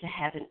to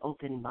have an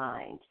open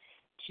mind,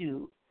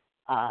 to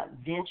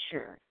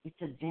venture.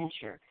 It's a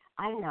venture.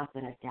 I'm not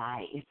going to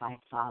die if I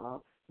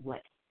follow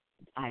what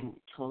I'm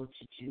told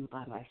to do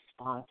by my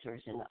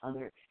sponsors and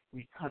other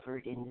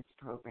recovered in this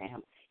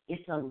program.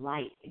 It's a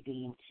light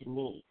being to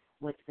me.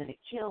 What's going to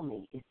kill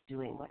me is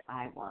doing what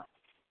I want,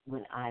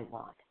 when I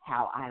want,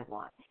 how I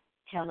want,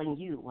 telling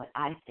you what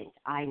I think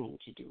I need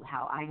to do,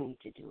 how I need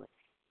to do it.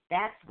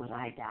 That's when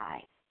I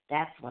die.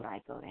 That's when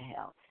I go to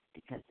hell,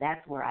 because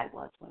that's where I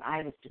was when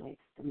I was doing it.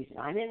 The reason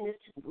I'm in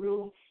this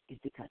room is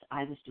because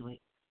I was doing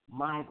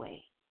my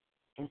way.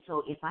 And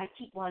so if I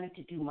keep wanting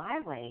to do my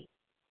way,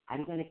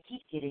 I'm going to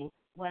keep getting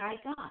what I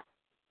got.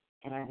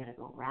 And I'm going to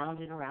go round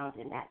and around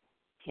in that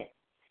pit.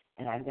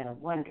 And I'm going to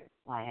wonder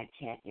why I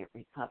can't get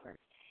recovered.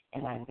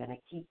 And I'm going to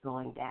keep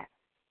going back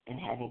and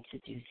having to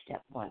do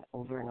step 1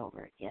 over and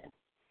over again.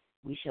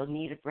 We shall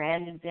need a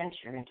brand new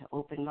venture into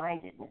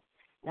open-mindedness.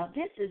 Now,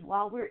 this is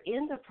while we're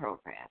in the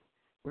program.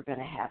 We're going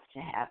to have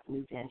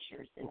new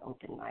ventures in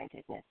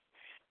open-mindedness.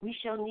 We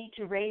shall need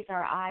to raise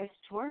our eyes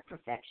toward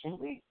perfection.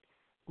 We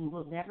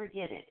will never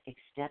get it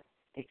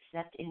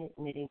except in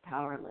admitting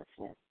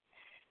powerlessness.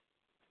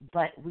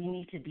 But we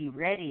need to be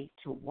ready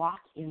to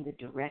walk in the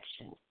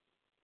direction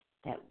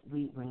that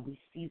when we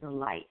see the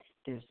light,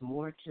 there's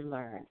more to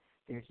learn,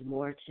 there's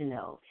more to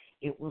know.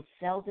 It will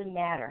seldom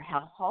matter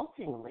how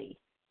haltingly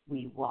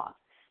we walk.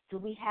 So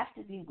we have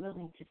to be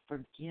willing to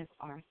forgive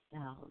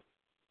ourselves,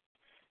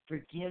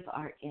 forgive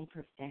our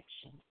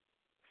imperfections,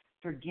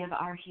 forgive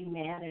our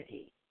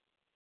humanity,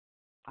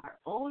 our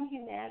own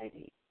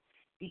humanity,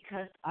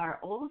 because our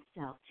old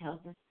self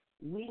tells us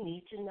we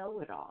need to know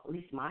it all, at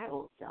least my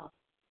old self.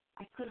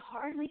 I could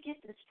hardly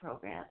get this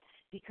program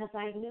because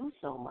I knew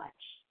so much.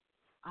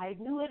 I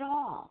knew it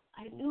all.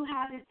 I knew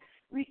how to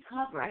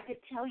recover. I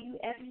could tell you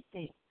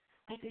everything.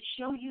 I could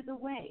show you the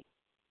way.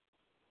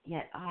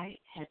 Yet I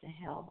had to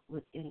hell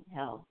within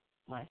hell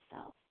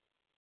myself.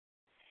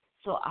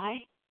 So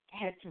I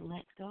had to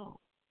let go.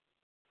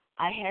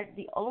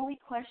 The only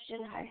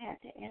question I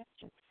had to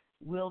answer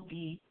will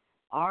be,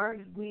 are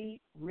we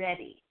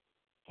ready?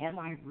 Am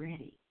I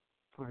ready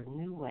for a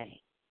new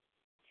way?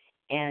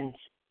 And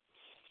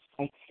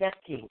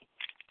accepting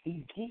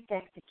these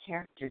defects of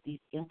character, these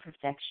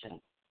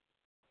imperfections.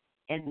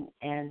 And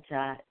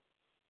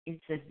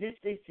it says this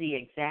is the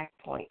exact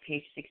point,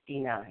 page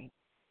 69,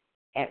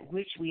 at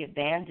which we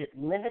abandon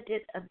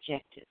limited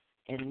objectives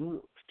and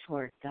move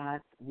toward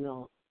God's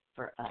will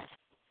for us.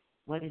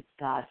 What is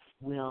God's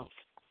will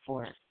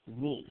for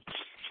me?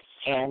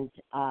 And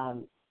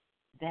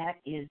that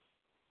is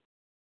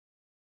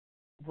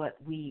what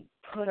we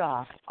put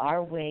off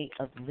our way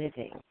of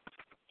living,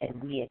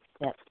 and we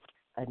accept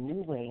a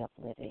new way of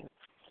living,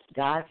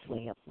 God's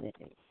way of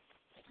living.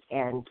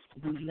 And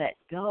we let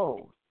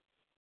go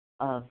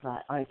of,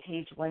 on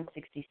page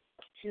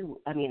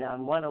 102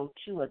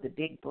 of the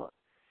big book,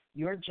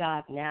 your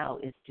job now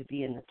is to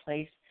be in the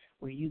place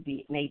where you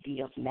may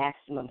be of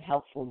maximum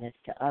helpfulness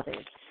to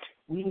others.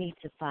 We need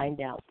to find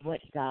out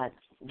what God's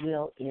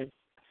will is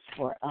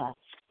for us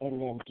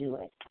and then do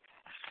it.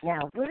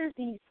 Now, what are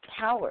these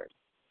powers?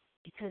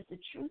 Because the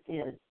truth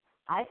is,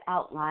 I've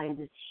outlined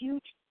this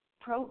huge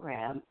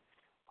program,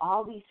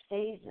 all these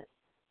phases.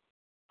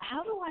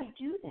 How do I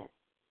do this?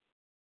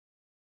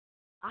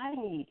 I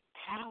need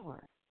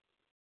power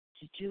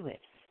to do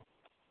it.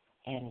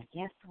 And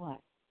guess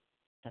what?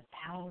 The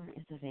power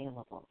is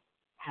available.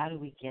 How do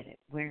we get it?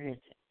 Where is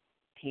it?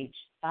 Page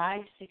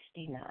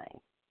 569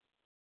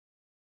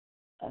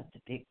 of the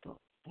big book.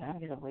 And I'm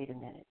going to wait a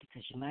minute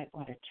because you might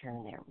want to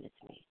turn there with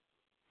me.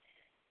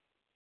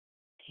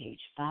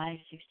 Page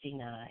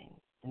 569,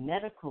 the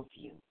medical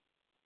view.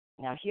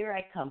 Now here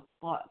I come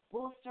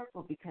full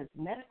circle because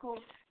medical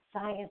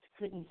science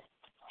couldn't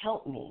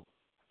help me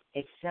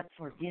except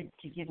for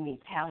to give me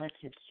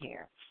palliative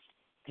care.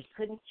 They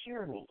couldn't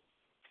cure me.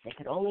 They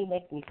could only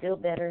make me feel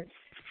better.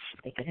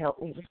 They could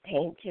help me with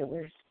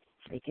painkillers.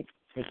 They could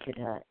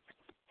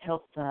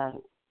help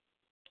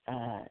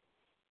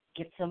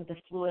get some of the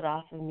fluid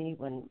off of me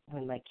when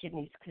my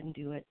kidneys couldn't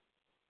do it.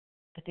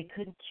 But they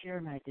couldn't cure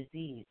my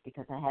disease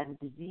because I had a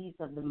disease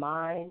of the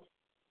mind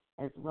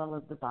as well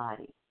as the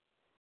body.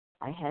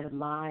 I had a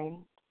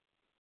mind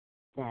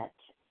that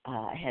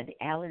I had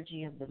the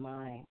allergy of the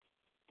mind,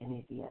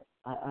 and the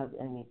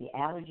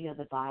allergy of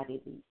the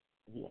body,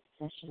 the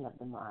obsession of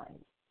the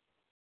mind.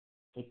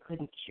 They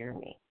couldn't cure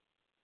me,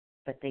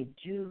 but they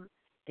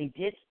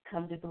did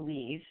come to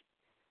believe,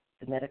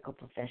 the medical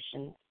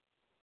profession.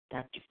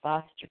 Dr.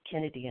 Foster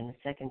Kennedy, in the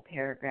second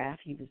paragraph,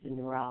 he was a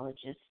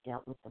neurologist,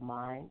 dealt with the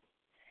mind.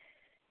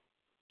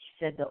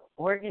 He said the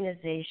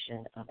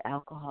organization of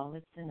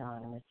Alcoholics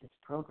Anonymous, this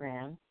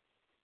program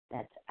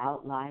that's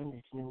outlined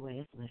this new way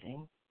of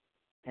living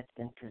that's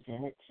been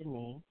presented to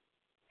me,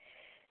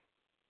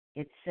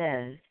 it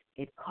says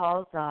it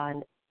calls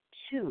on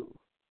two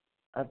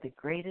of the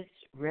greatest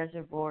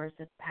reservoirs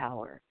of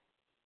power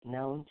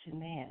known to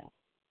man.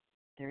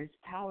 There is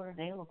power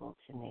available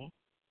to me.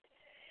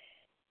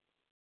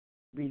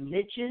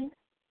 Religion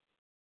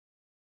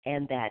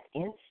and that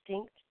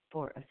instinct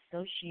for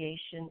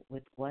association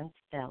with one's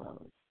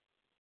fellows,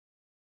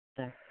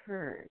 the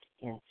herd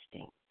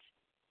instinct.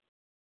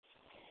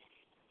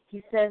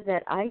 He says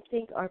that I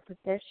think our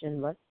profession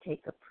must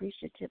take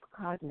appreciative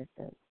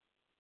cognizance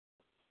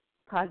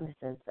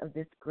of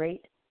this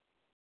great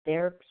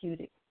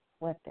therapeutic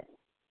weapon.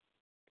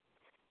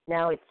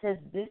 Now it says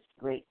this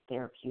great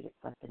therapeutic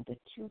weapon, the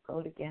two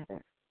go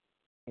together.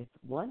 It's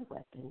one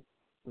weapon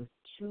with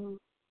two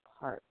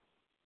parts.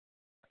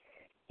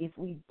 If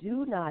we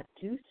do not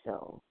do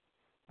so,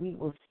 we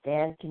will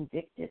stand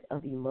convicted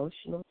of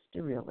emotional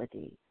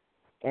sterility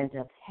and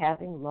of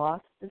having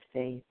lost the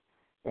faith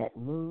that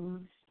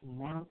moves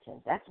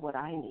mountains. That's what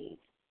I need.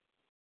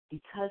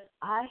 Because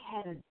I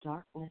had a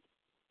darkness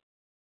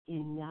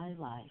in my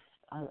life.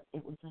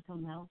 It was like a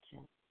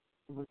mountain.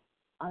 It was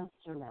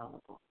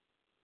unsurmountable.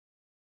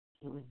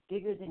 It was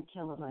bigger than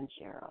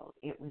Kilimanjaro.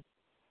 It was,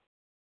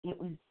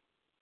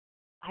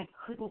 I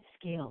couldn't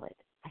scale it.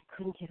 I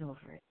couldn't get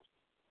over it.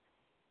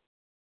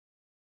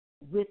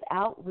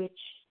 Without which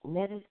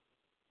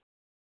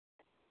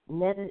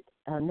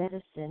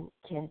medicine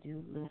can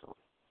do little.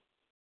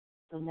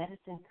 So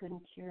medicine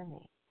couldn't cure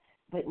me.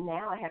 But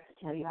now I have to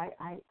tell you,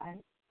 I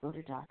go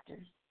to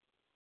doctors.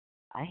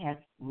 I have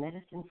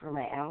medicine for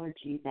my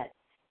allergies that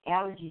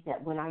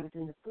when I was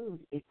in the food,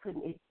 it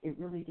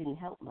really didn't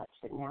help much,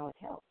 but now it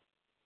helps.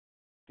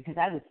 Because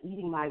I was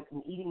eating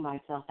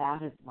myself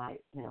out of my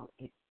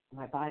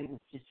body was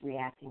just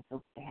reacting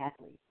so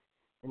badly.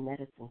 The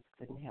medicines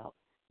couldn't help.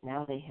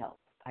 Now they help.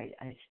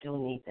 I still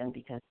need them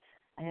because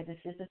I have a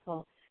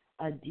physical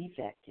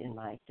defect in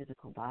my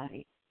physical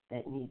body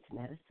that needs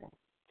medicine,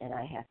 and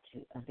I have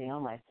to avail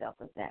myself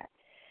of that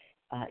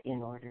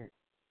in order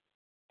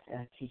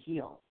to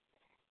heal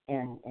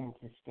and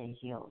to stay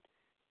healed.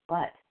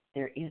 But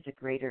there is a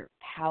greater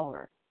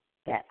power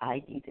that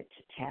I needed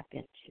to tap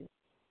into,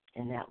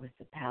 and that was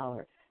the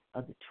power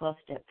of the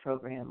 12-step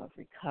program of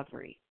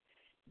recovery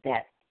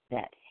that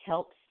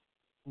helps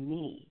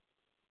me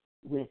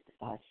with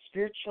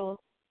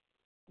spiritual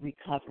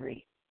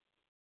recovery.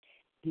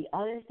 The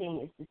other thing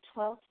is the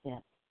 12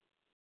 steps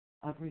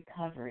of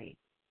recovery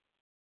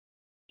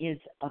is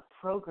a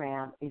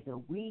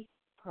we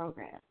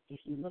program. If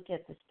you look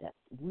at the steps,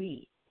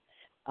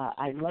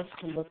 I love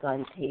to look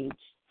on page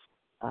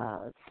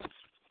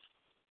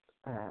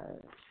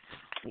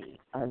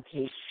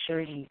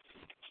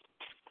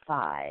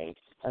 35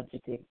 of the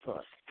big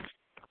book,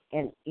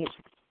 and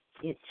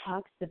it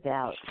talks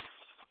about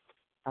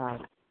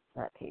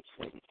not page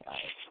 35.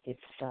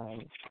 It's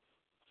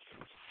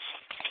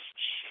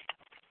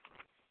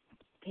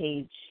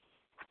page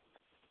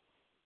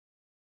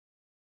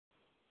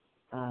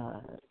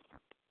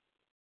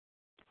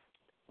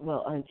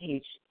on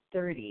page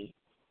 30.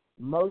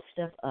 Most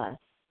of us,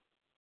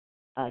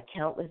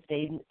 countless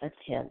vain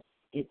attempts.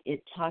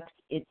 It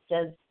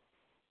says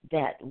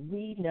that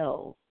we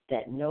know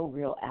that no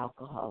real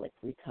alcoholic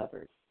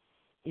recovers.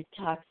 It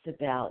talks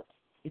about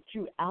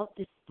throughout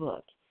this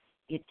book.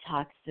 It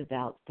talks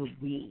about the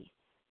we.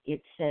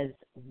 It says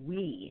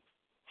we,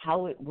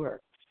 how it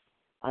works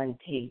on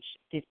page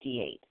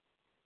 58.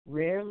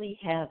 Rarely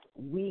have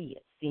we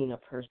seen a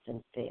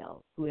person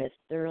fail who has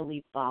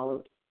thoroughly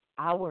followed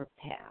our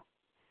path.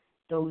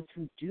 Those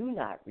who do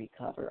not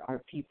recover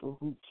are people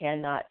who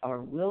cannot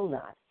or will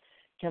not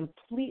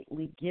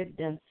completely give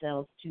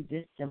themselves to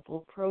this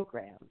simple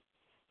program.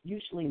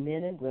 Usually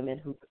men and women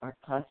who are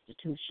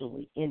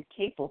constitutionally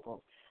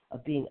incapable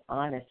of being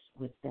honest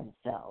with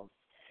themselves.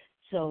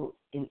 So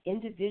an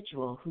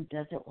individual who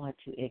doesn't want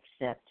to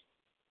accept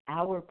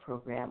our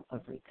program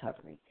of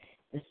recovery.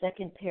 The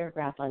second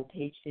paragraph on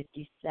page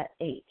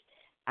 58,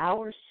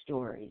 our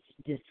stories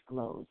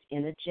disclose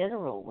in a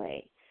general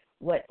way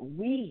what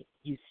we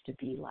used to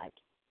be like,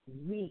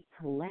 we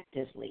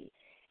collectively,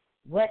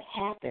 what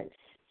happened.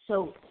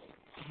 So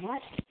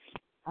what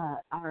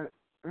our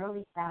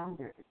early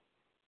founders,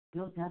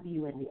 Bill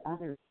W. and the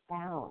others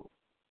found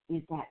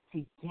is that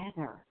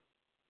together,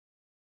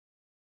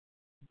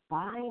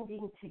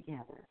 binding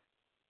together,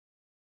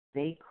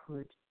 they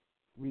could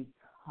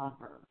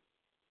recover.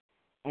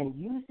 And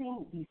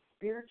using these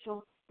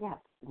spiritual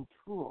steps and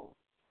tools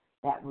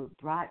that were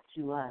brought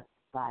to us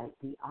by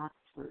the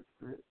Oxford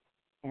group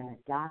and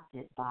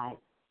adopted by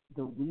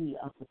the we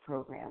of the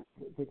program,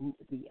 the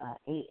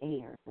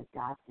AAers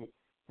adopted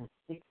the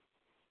 6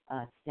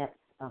 steps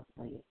of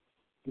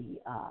the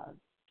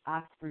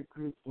Oxford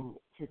group into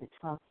the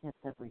 12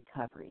 steps of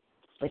recovery.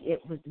 But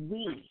it was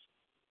we.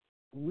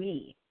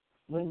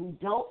 When we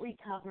don't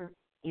recover,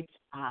 it's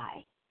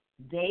I.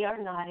 They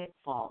are not at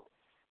fault.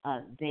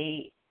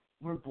 They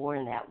were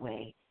born that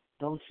way,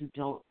 those who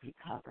don't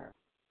recover.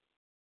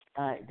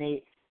 I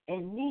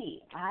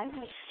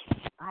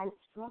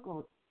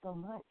struggled so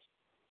much.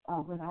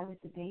 When I was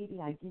a baby,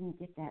 I didn't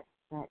get that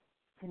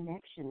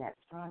connection, that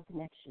strong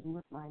connection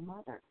with my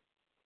mother.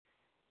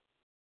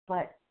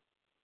 But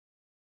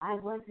I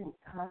wasn't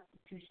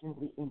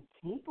constitutionally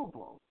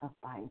incapable of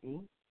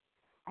binding.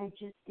 I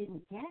just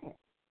didn't get it.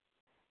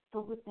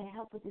 So with the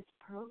help of this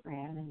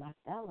program and my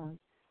fellows,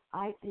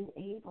 I've been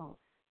able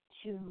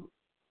to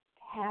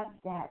have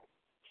that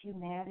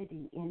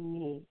humanity in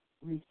me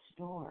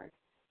restored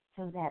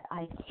so that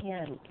I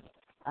can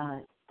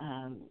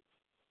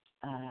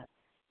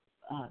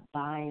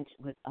bind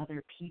with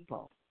other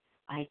people.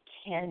 I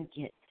can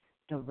get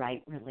the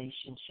right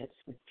relationships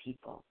with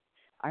people.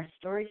 Our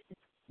stories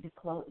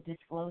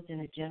disclose in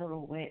a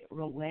general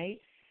way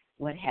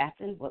what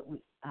happened,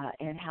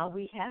 and how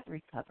we have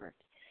recovered.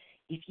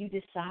 If you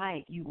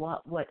decide you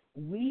want what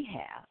we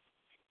have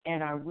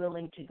and are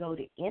willing to go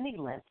to any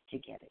length to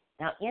get it,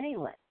 now any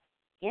length,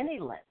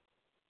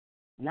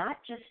 not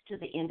just to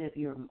the end of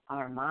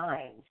our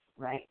minds,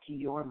 right? To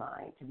your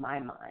mind, to my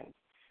mind,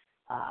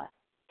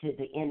 to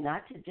the end,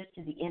 not to just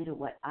to the end of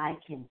what I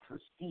can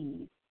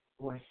perceive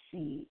or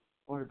see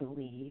or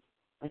believe,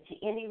 but to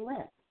any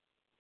length,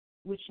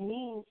 which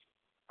means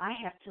I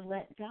have to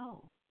let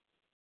go,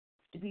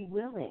 to be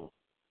willing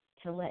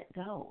to let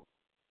go.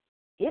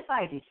 If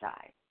I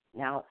decide,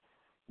 now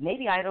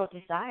maybe I don't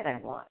decide I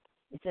want.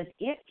 It says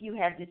if you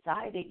have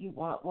decided you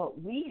want what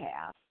we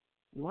have,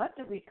 you want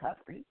the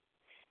recovery,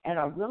 and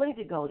are willing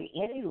to go to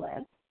any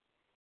length,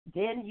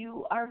 then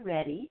you are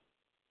ready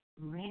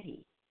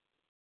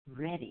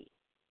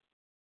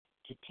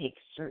to take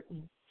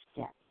certain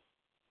steps.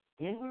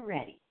 Then we're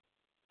ready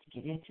to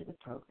get into the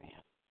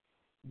program,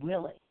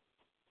 willing.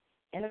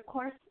 And of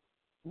course,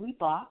 we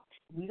balked.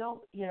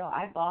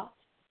 I balked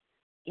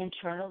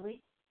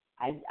internally.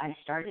 I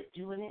started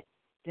doing it.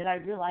 Then I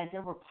realized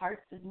there were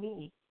parts of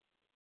me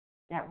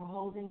that were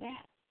holding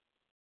back.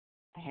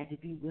 I had to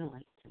be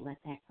willing to let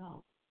that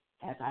go.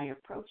 As I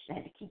approached, I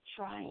had to keep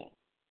trying,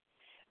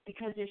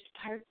 because there's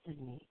parts of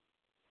me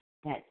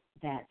that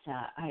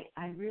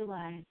I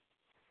realized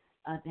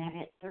that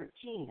at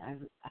 13,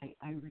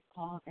 I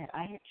recall that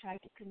I had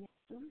tried to commit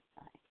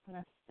suicide when I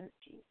was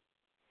 13.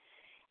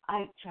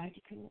 I tried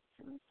to commit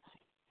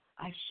suicide.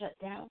 I shut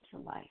down to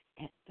life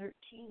at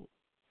 13.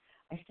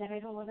 I said, I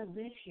don't want to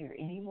live here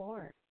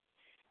anymore.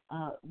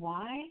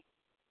 Why?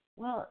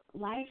 Well,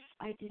 life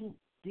I didn't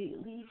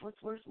believe was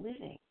worth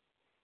living.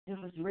 There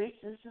was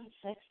racism,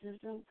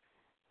 sexism,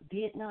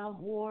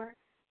 Vietnam War.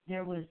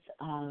 There was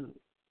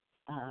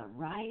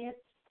riots,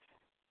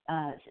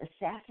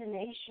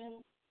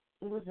 assassination.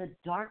 It was a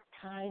dark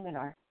time in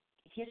our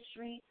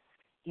history,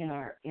 in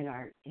our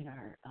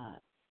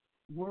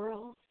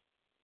world,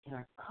 in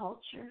our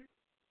culture.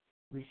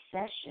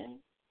 Recession.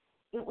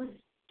 It was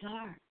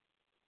dark.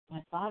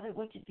 My father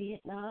went to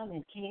Vietnam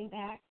and came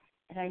back,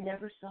 and I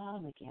never saw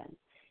him again.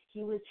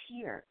 He was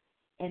here.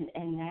 And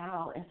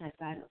now, as I've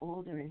gotten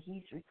older and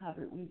he's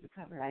recovered, we've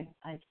recovered,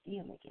 I see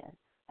him again.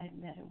 I've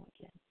met him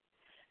again.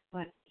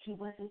 But he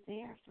wasn't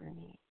there for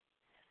me.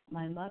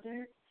 My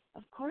mother,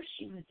 of course,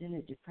 she was in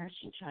a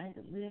depression, trying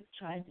to live,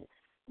 trying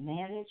to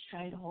manage,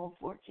 trying to hold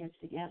 4 kids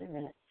together,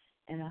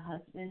 and a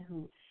husband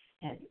who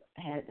had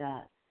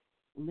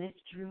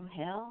lived through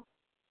hell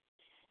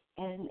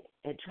and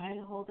trying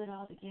to hold it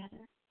all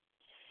together.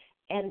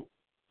 And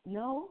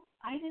no,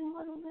 I didn't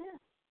want to live.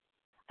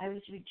 I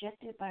was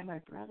rejected by my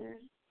brothers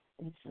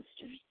and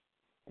sisters,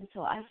 and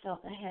so I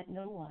felt I had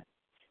no one.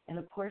 And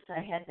of course,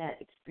 I had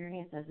that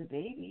experience as a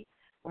baby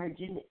where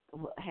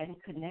I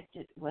hadn't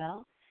connected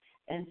well,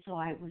 and so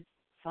I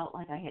felt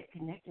like I had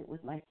connected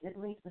with my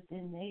siblings, but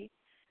then they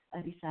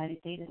decided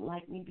they didn't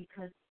like me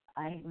because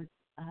I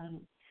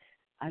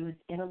was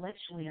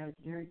intellectually, I was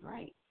very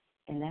bright,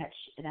 and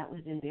that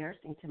was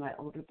embarrassing to my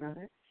older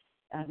brother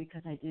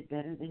because I did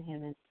better than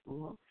him in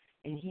school.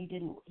 And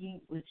he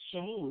was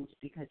shamed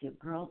because a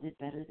girl did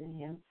better than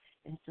him,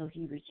 and so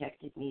he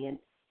rejected me,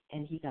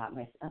 and he got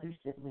my other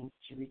siblings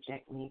to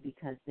reject me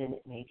because then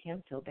it made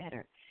him feel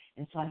better.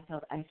 And so I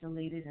felt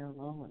isolated and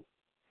alone.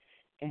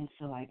 And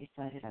so I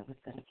decided I was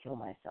going to kill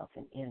myself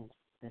and end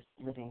this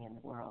living in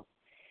the world.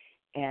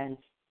 And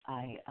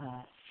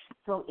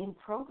so in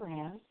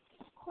programs,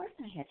 of course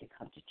I had to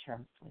come to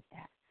terms with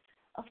that.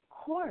 Of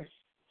course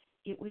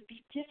it would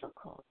be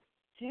difficult,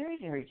 very,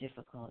 very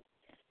difficult,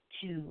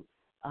 to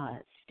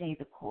stay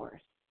the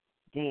course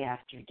day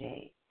after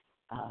day,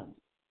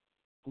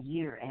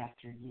 year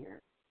after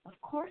year. Of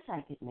course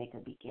I could make a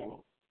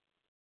beginning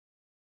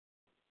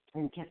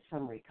and get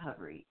some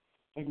recovery,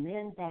 and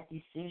then that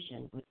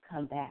decision would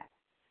come back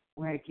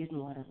where I didn't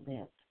want to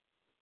live.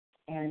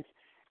 And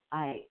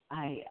I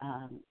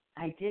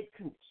did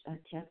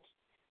attempt.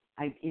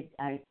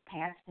 I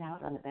passed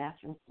out on the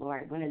bathroom floor.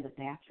 I went in the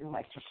bathroom.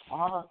 I took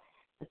all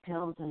the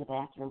pills in the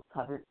bathroom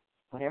cupboard,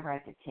 whatever I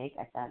could take.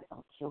 I thought,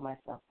 I'll kill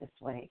myself this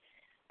way.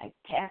 I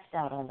passed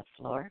out on the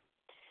floor,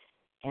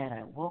 and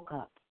I woke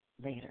up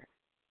later.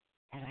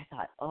 And I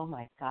thought, oh,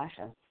 my gosh,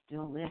 I'm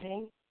still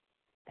living.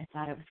 I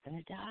thought I was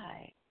going to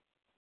die.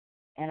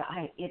 And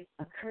it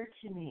occurred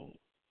to me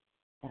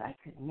that I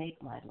could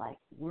make my life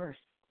worse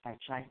by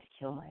trying to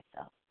kill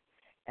myself.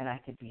 And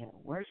I could be in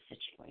a worse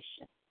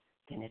situation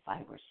than if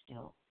I were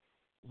still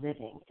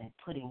living and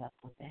putting up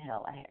with the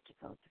hell I had to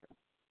go through.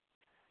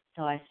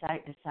 So I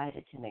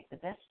decided to make the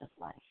best of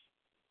life.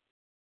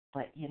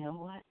 But you know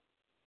what?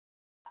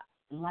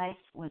 Life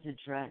was a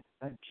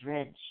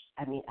dredge.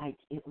 I mean,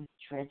 it was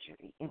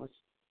drudgery. It was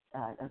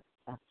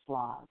a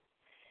slog,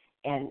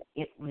 and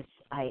it was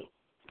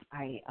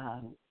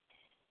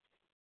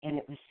and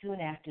it was soon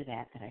after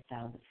that I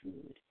found the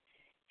food,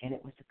 and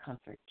it was a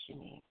comfort to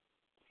me.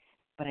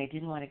 But I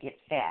didn't want to get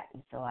fat,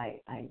 and so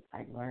I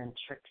learned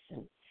tricks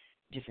and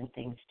different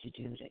things to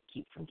do to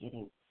keep from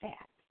getting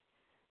fat.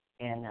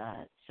 And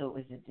so it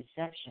was a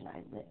deception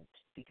I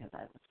lived because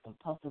I was a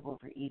compulsive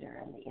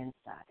overeater on the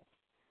inside.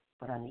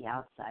 But on the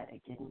outside, I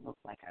didn't look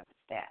like I was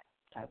fat.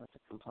 I was a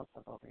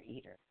compulsive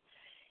overeater.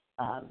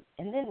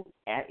 And then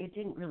it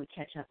didn't really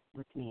catch up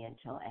with me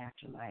until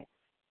after my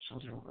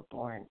children were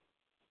born.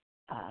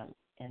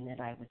 And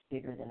then I was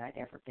bigger than I'd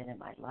ever been in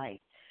my life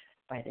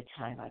by the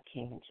time I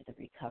came into the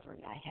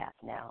recovery I have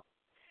now.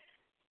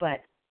 But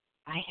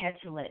I had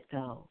to let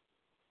go,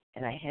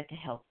 and I had to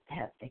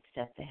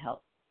accept the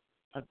help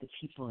of the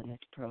people in this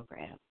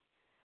program.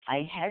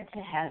 I had to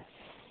have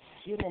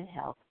human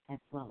help as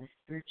well as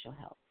spiritual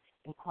help.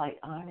 And quite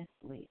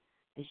honestly,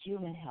 the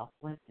human help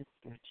was the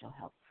spiritual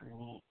help for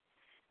me.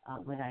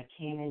 When I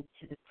came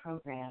into the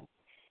program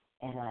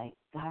and I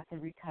got the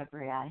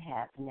recovery I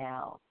have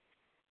now.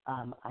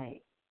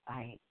 I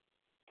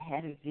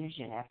had a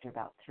vision after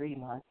about 3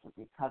 months of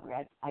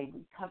recovery. I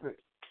recovered.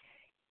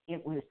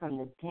 It was from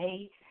the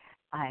day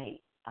I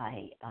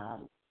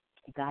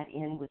got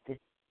in with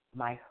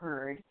my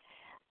herd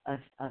of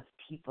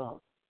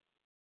people.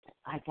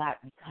 I got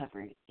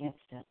recovery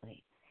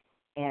instantly,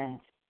 and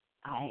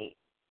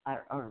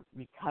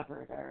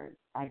recovered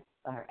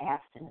or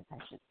abstinence, I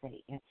should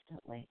say,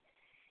 instantly.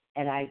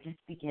 And I just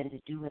began to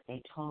do what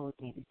they told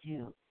me to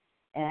do.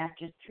 And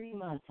after 3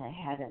 months, I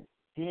had a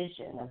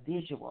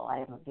visual. I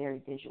am a very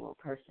visual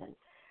person.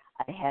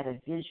 I had a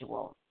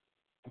visual.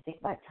 I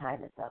think my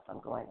time is up.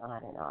 I'm going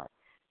on and on.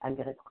 I'm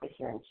going to quit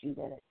here in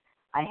 2 minutes.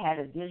 I had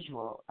a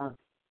visual of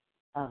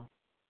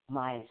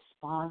my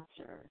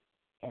sponsor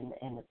and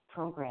the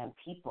program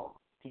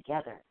people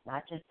together.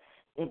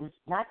 It was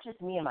not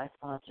just me and my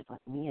sponsor, but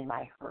me and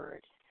my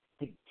herd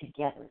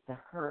together. The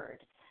herd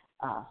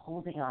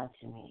holding on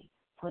to me,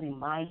 putting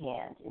my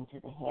hand into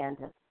the hand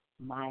of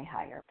my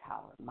higher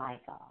power, my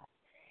God.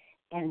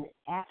 And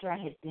after I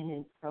had been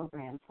in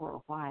program for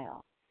a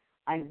while,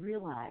 I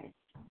realized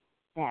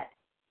that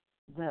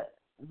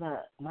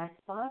my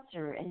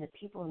sponsor and the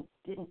people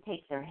didn't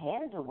take their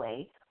hand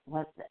away.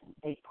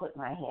 They put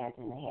my hand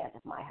in the hand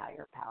of my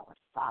higher power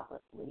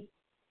solidly.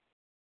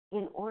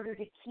 In order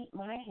to keep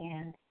my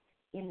hand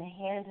in the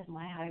hand of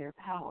my higher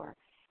power,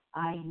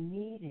 I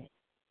needed,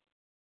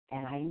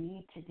 and I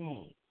need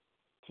today,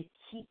 to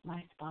keep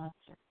my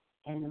sponsor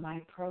and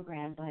my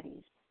program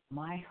buddies,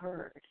 my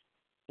herd.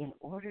 In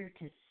order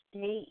to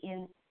stay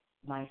in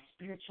my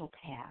spiritual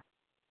path,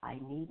 I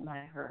need my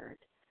herd.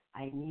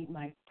 I need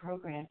my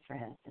program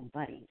friends and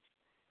buddies.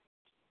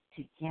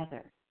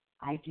 Together,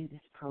 I do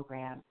this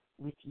program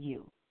with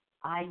you.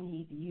 I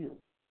need you,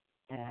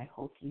 and I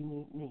hope you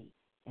need me.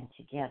 And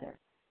together,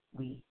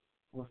 we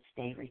will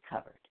stay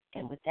recovered.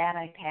 And with that,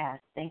 I pass.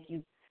 Thank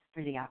you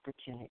for the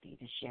opportunity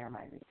to share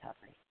my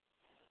recovery.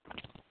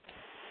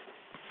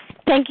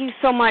 Thank you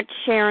so much,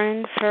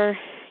 Sharon, for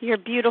your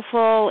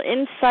beautiful,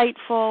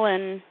 insightful,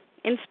 and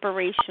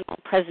inspirational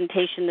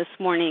presentation this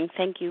morning.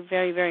 Thank you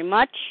very, very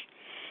much.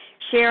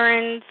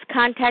 Sharon's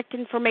contact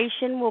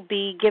information will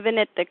be given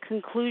at the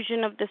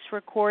conclusion of this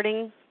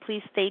recording.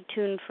 Please stay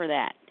tuned for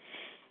that.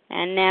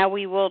 And now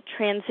we will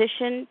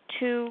transition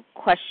to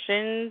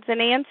questions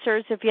and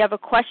answers. If you have a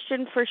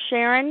question for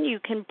Sharon, you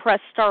can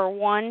press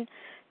 *1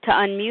 to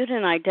unmute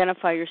and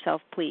identify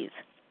yourself, please.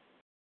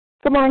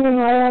 Good morning,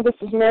 Laura. This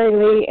is Mary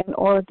Lee in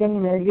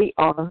Oregon, Mary Lee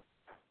R.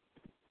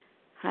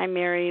 Hi,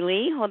 Mary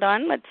Lee. Hold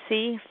on. Let's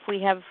see if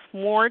we have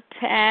more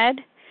to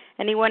add.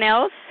 Anyone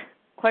else?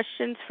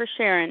 Questions for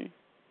Sharon?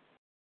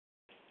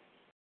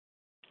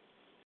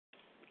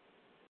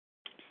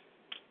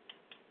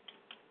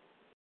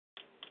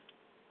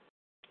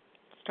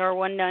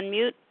 *1 to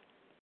unmute.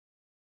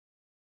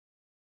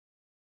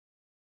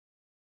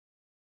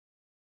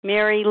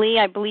 Mary Lee,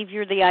 I believe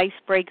you're the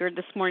icebreaker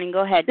this morning.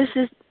 Go ahead. This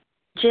is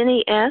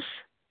Jenny S.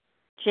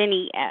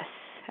 Jenny S.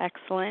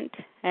 Excellent.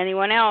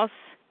 Anyone else?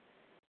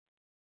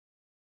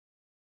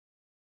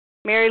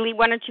 Mary Lee,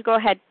 why don't you go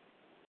ahead?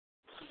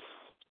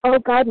 Oh,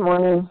 good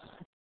morning.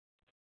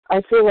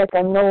 I feel like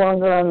I'm no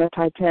longer on the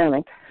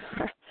Titanic.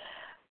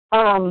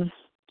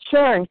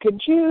 Sharon,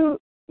 could you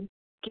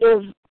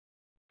give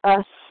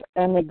us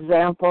an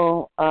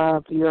example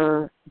of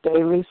your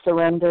daily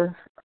surrender?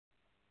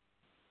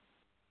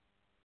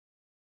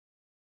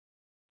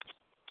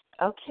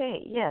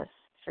 Okay, yes,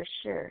 for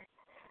sure.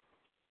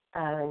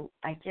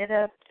 I get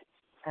up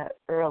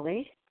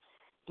early.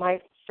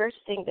 My first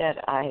thing that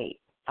I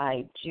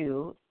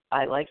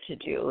like to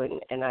do,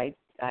 and I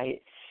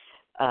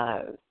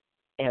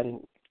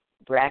am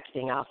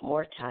bracketing off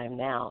more time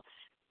now,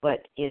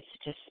 but it's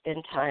to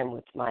spend time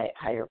with my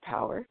higher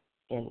power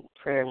in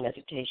prayer and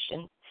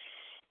meditation.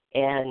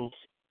 And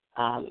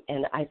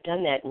I've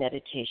done that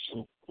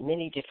meditation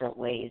many different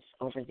ways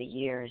over the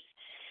years.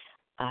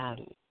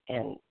 And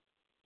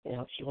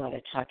if you want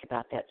to talk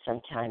about that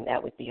sometime,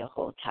 that would be a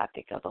whole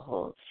topic of a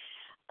whole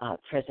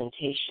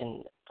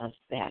presentation of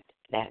that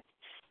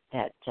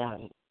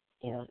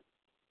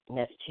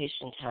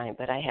meditation time.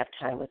 But I have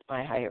time with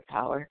my higher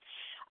power.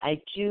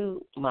 I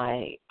do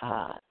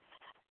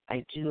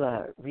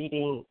a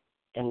reading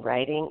and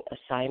writing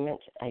assignment.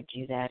 I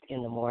do that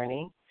in the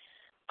morning.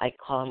 I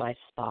call my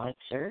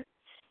sponsor,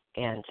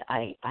 and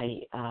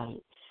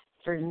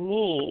for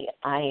me,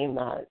 I'm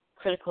a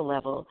critical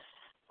level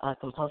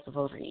compulsive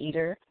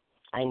overeater.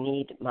 I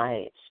need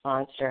my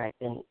sponsor. I've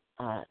been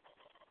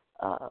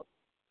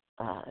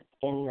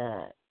in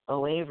the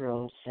OA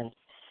room since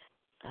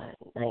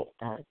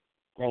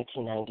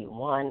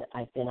 1991.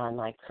 I've been on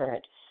my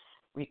current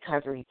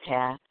recovery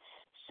path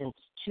since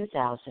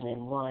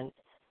 2001,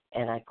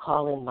 and I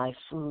call in my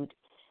food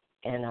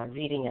and a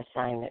reading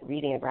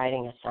and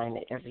writing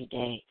assignment every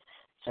day.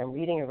 So I'm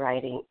reading and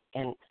writing,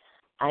 and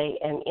I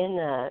am in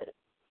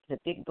the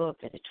big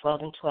book, the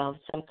 12 and 12,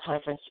 some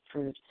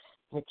conference-approved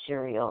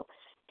material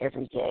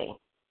every day,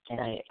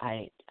 and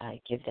I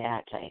give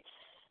that.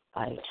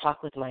 I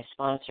talk with my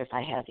sponsor if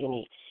I have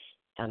any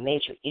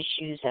major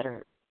issues that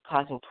are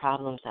causing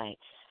problems, I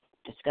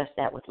discuss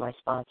that with my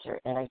sponsor,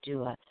 and I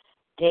do a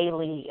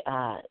daily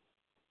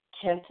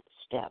 10th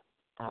step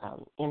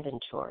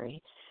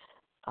inventory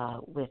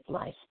with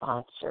my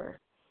sponsor.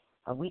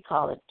 We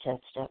call it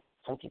 10th step.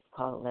 Some people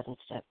call it 11th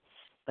step,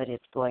 but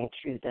it's going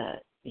through the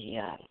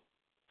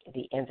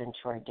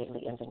inventory,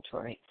 daily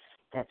inventory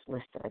that's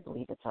listed. I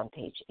believe it's on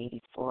page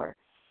 84,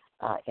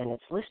 and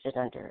it's listed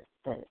under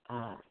the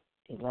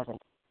 11th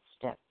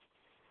step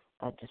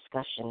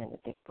discussion in the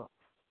big book.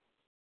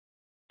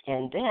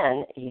 And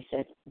then he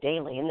said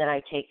daily, and then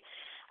I take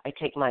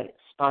my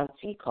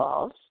sponsee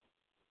calls,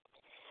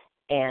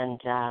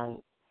 and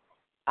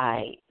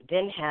I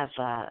then have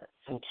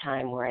some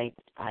time where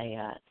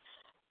I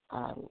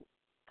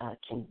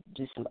can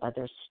do some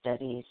other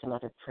studies, some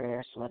other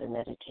prayer, some other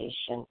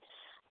meditation.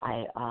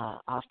 I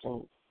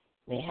often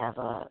may have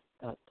a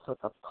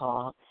hookup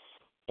call,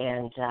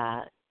 and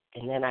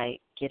then I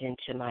get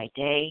into my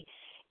day,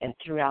 and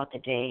throughout the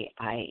day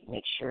I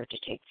make sure to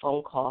take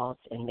phone calls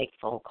and make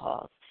phone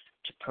calls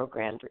to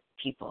program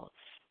people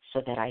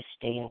so that I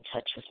stay in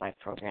touch with my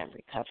program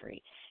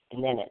recovery.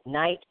 And then at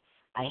night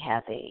I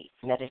have a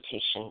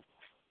meditation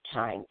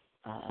time,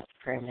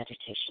 prayer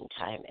meditation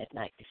time at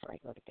night before I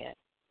go to bed.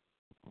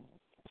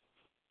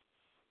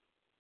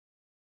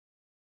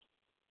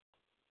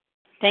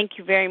 Thank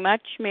you very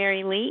much,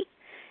 Mary Lee.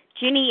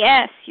 Ginny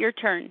S., your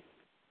turn.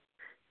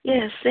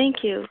 Yes,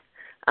 thank you.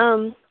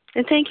 And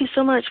thank you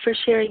so much for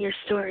sharing your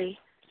story.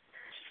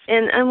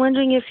 And I'm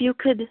wondering if you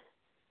could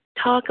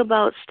talk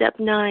about Step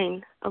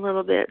 9 a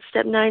little bit.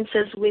 Step 9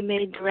 says we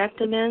made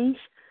direct amends.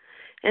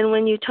 And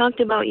when you talked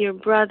about your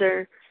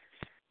brother,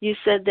 you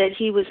said that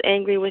he was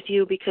angry with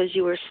you because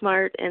you were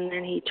smart, and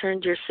then he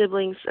turned your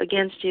siblings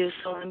against you.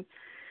 So I'm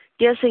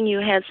guessing you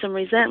had some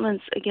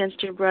resentments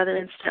against your brother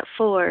in Step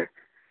 4.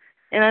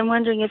 And I'm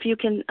wondering if you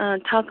can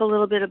talk a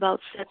little bit about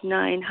Step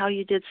 9, how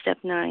you did Step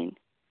 9.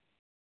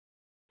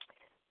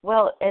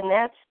 Well, and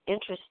that's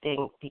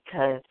interesting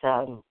because,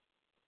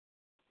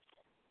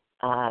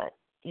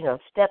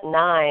 Step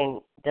 9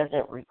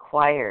 doesn't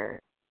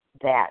require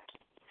that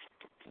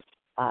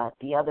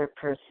the other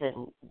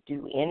person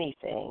do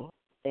anything.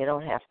 They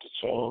don't have to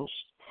change.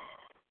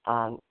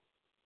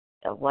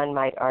 One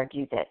might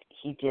argue that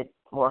he did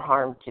more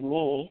harm to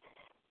me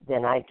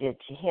than I did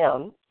to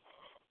him,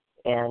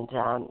 and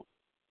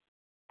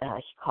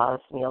he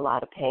caused me a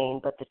lot of pain.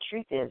 But the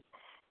truth is,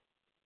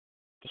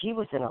 he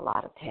was in a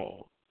lot of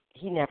pain.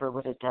 He never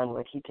would have done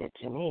what he did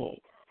to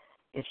me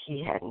if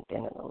he hadn't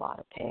been in a lot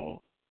of pain.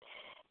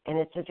 And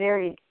it's a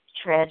very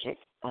tragic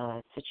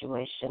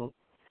situation.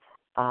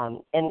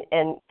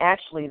 And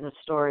actually the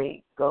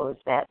story goes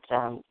that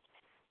I'm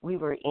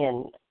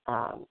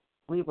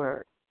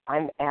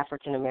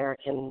African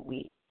American.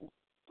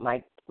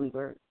 My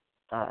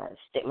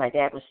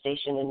dad was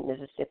stationed in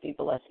Mississippi,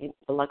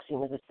 Biloxi,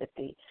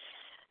 Mississippi.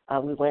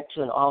 We went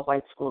to an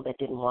all-white school that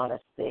didn't want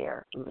us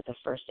there. We were the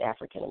first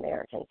African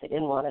Americans. They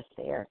didn't want us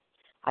there.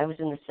 I was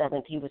in the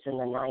 7th, he was in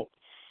the 9th,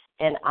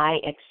 and I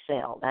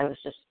excelled. I was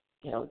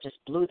just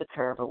blew the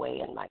curve away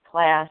in my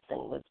class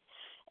and was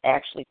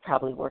actually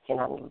probably working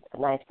on the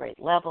 9th grade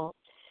level.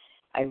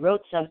 I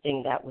wrote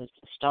something that was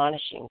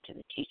astonishing to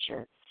the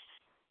teacher.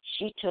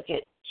 She took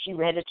it, she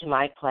read it to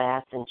my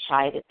class and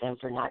chided them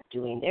for not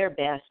doing their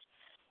best.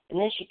 And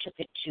then she took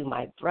it to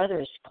my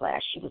brother's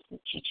class. She was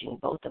teaching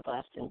both of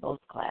us in both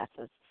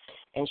classes.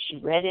 And she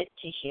read it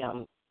to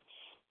him,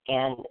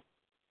 and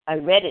I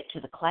read it to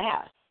the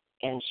class.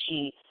 And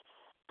she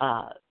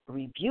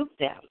rebuked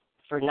them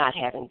for not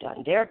having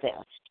done their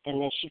best. And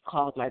then she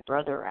called my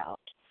brother out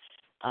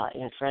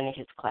in front of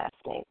his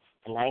classmates,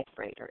 a 9th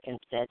grader, and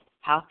said,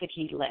 how could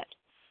he let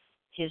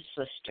his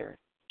sister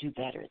do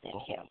better than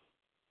him?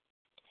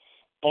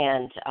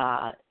 And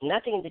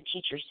nothing the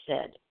teacher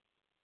said.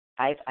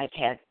 I've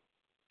had,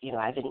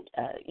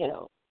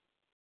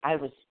 I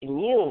was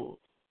immune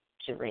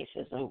to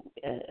racism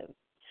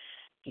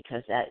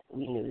because that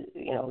we knew,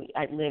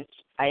 I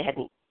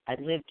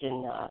lived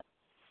in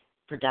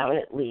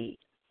predominantly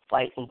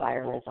white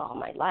environments all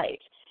my life,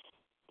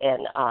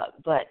 and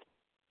but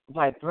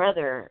my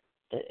brother,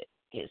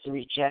 his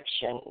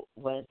rejection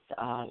was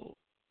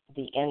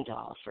the end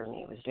all for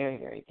me. It was very,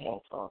 very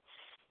painful,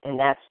 and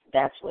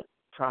that's what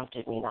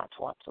prompted me not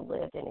to want to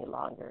live any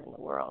longer in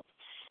the world.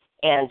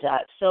 And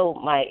so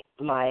my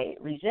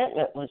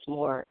resentment was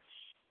more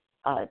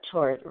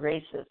toward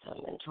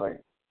racism and toward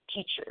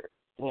teachers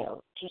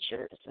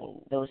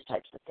and those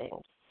types of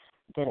things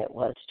than it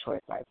was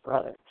toward my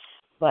brother.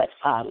 But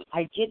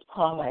I did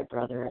call my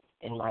brother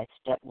in my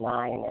Step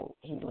 9, and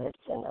he lives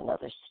in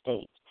another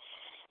state.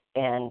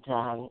 And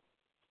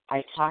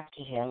I talked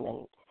to him,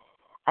 and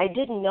I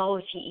didn't know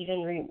if he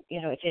even,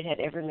 if it had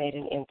ever made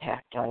an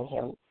impact on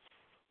him.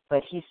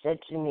 But he said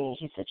to me,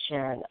 he said,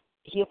 Sharon,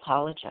 he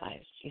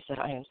apologized. He said,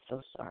 I am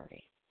so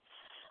sorry.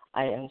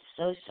 I am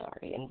so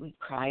sorry. And we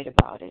cried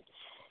about it.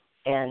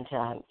 And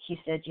he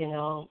said,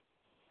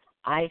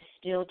 I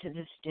still to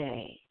this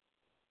day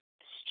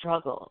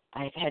struggle.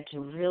 I've had to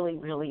really,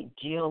 really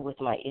deal with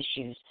my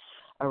issues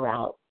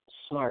around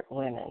smart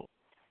women.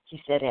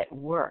 He said, at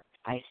work,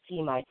 I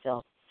see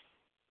myself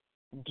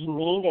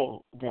demeaning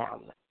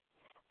them,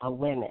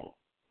 women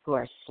who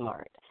are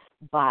smart,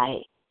 by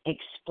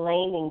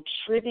explaining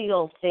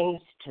trivial things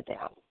to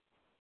them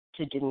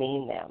to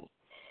demean them.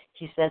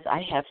 He says,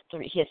 he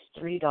has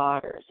 3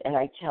 daughters, and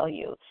I tell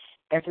you,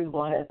 every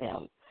one of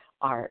them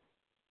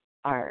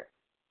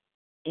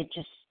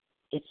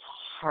it's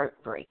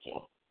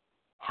heartbreaking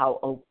how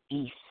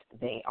obese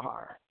they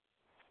are.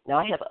 Now,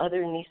 I have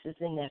other nieces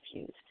and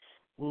nephews.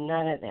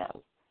 None of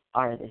them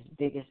are as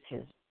big as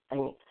his. I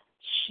mean,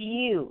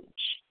 huge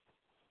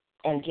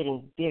and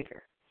getting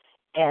bigger.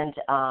 And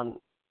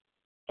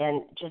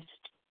just,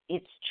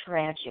 it's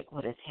tragic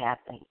what has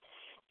happened.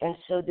 And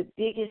so the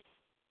biggest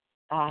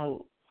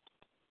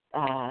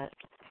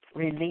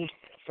relief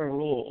for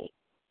me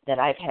that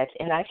I've had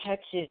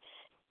to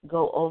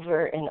go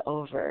over and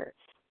over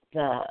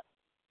the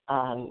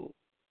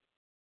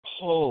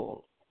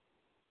pain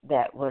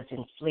that was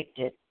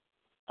inflicted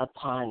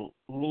upon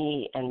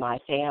me and my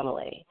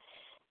family,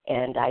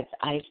 and I've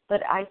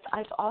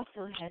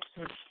also had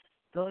to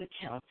go to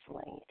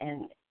counseling,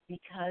 and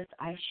because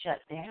I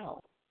shut down,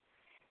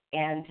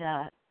 and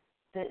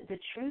the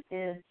truth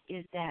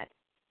is that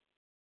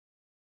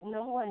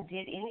no one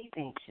did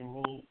anything to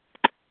me.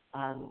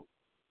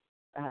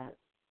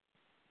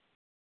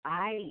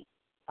 I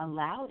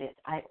allowed it.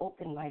 I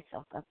opened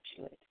myself up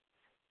to it.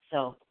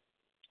 So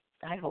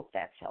I hope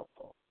that's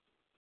helpful.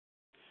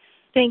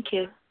 Thank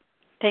you.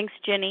 Thanks,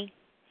 Jenny.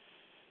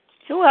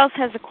 Who else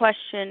has a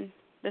question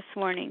this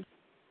morning?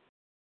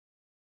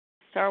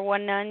 Star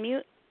 1 to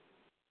unmute.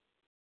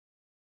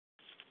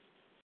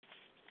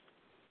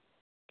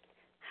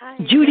 Hi.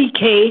 Judy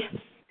K.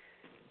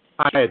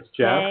 Hi, it's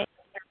Jeff. Okay.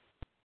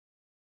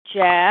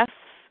 Jeff.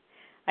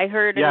 I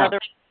heard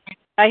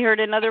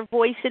another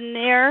voice in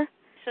there.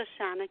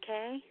 Shoshana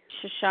K.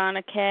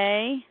 Shoshana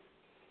K.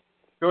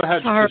 Go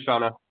ahead,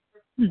 Shoshana.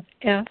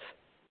 F.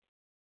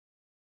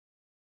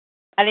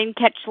 I didn't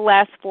catch the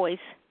last voice.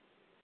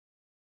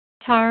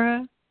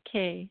 Tara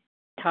K.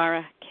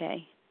 Tara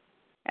K.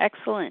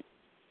 Excellent.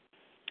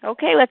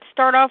 Okay, let's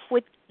start off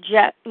with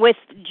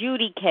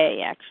Judy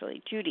K.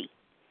 Actually, Judy.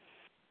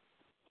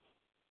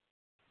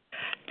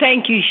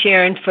 Thank you,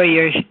 Sharon, for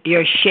your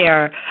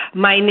share.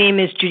 My name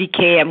is Judy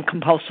K. I'm a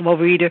compulsive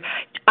overeater.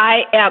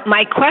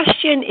 My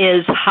question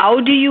is, how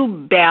do you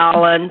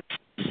balance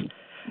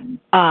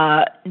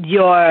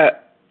your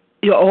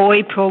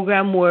OA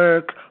program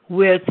work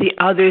with the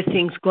other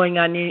things going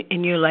on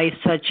in your life,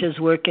 such as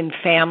work and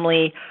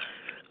family?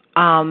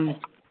 And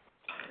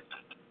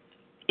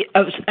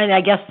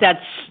I guess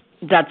that's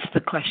the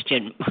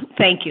question.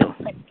 Thank you.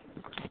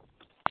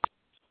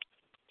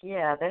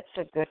 Yeah, that's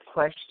a good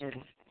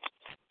question.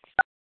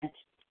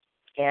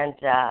 And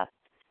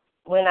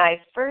when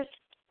I first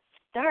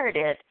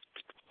started,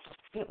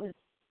 it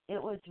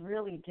was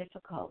really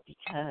difficult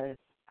because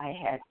I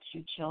had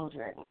 2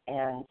 children,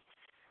 and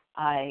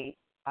I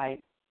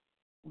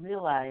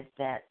realized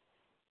that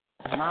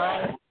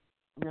my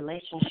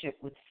relationship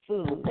with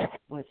food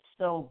was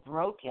so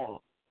broken.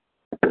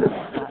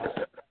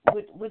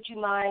 Would you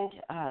mind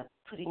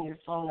putting your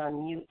phone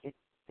on mute? It's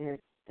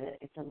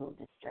a little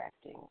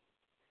distracting.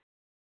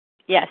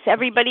 Yes,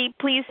 everybody,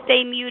 please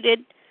stay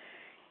muted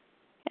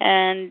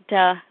and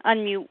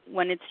unmute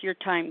when it's your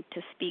time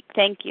to speak.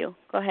 Thank you.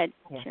 Go ahead,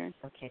 yes. Sharon.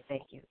 Okay,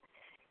 thank you.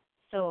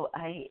 So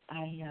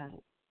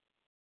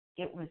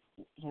it was,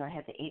 I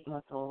had the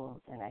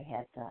 8-month-old, and I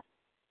had the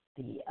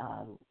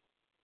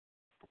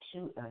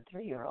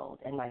 3-year-old,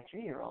 and my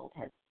 3-year-old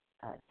has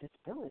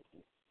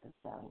disabilities.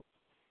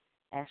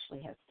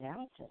 Ashley has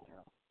Down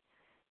syndrome,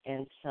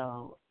 and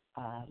so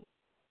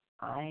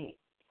I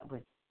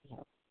was,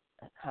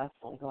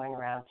 constantly going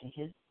around to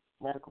his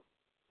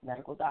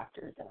medical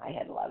doctors, and I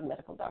had a lot of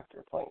medical doctor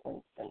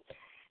appointments, and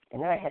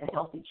then I had a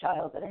healthy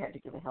child that I had to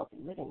give a healthy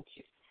living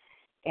to,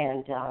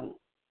 and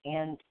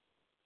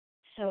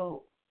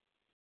so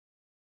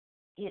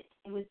it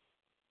was,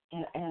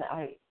 and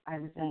I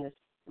was in this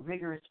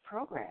rigorous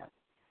program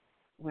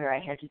where I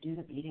had to do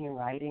the reading and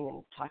writing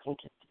and talking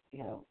to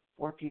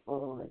 4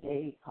 people a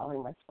day,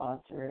 calling my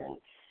sponsor and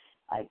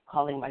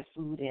calling my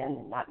food in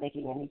and not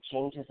making any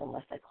changes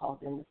unless I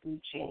called in the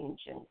food change.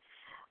 And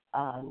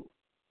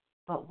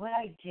but what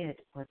I did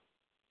was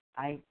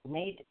I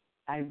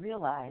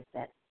realized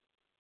that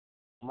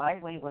my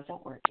way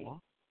wasn't working.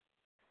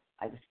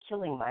 I was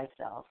killing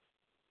myself,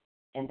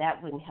 and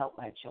that wouldn't help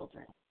my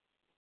children,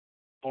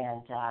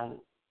 and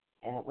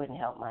it wouldn't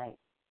help my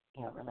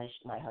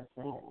relation, my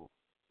husband and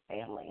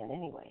family in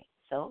any way.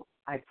 So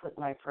I put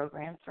my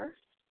program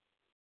first.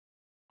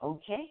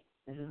 Okay,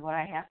 this is what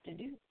I have to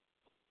do.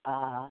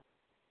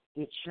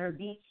 It sure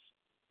beats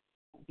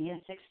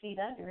being 6 feet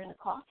under in a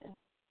coffin.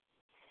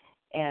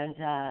 And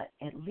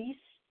at least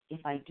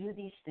if I do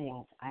these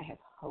things, I have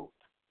hope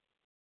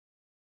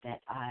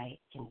that I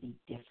can be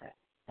different,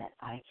 that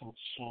I can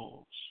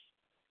change,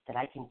 that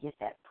I can get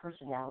that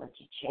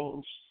personality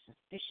change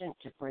sufficient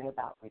to bring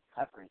about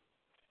recovery.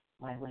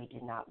 My way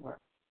did not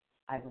work.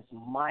 I was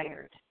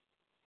mired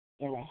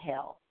in a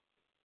hell,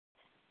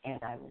 and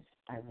I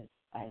was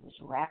I was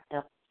wrapped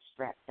up,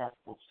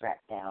 and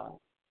strapped down,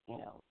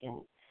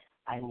 and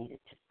I needed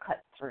to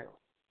cut through.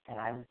 And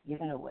I was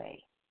given a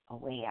way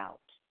out.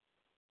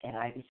 And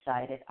I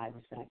decided I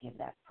was going to give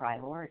that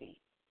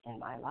priority in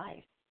my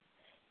life.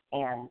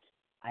 And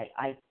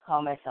I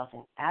call myself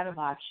an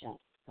out-of-options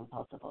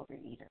compulsive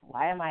overeater.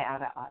 Why am I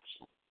out of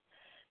options?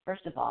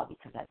 First of all,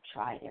 because I've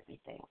tried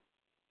everything.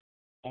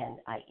 And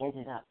I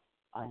ended up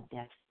on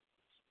death's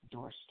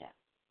doorstep.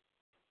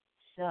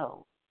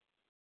 So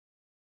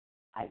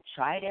I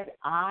tried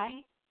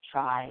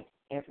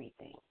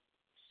everything.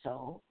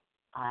 So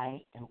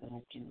I am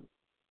going to do,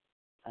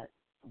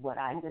 what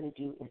I'm going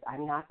to do is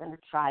I'm not going to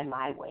try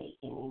my way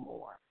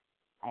anymore.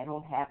 I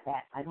don't have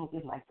that. I don't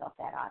give myself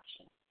that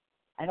option.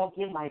 I don't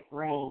give my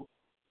brain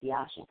the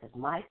option because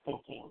my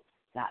thinking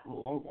got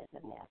me into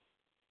the mess.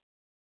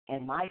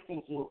 And my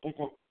thinking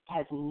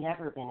has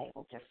never been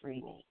able to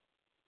free me.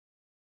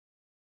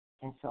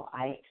 And so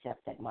I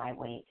accept that my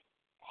way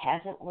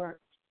hasn't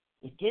worked.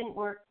 It didn't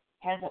work,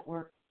 hasn't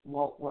worked,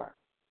 won't work.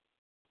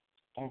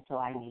 And so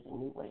I need a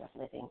new way of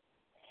living.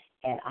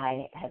 And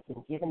I have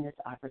been given this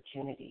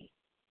opportunity,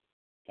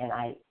 and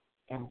I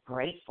am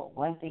grateful.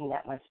 One thing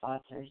that my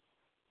sponsors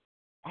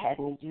had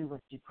me do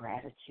was do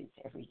gratitude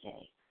every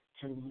day,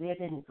 to live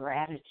in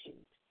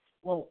gratitude.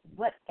 Well,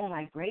 what am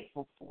I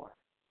grateful for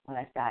when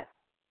I've got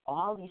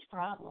all these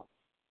problems?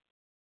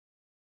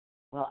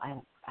 Well,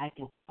 I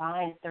can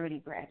find 30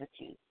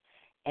 gratitudes,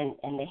 and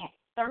they have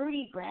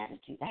 30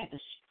 gratitudes. I have to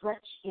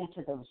stretch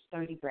into those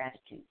 30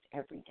 gratitudes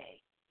every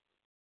day.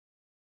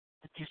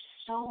 But there's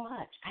so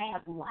much. I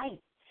have life,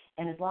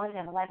 and as long as I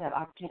have a life, I have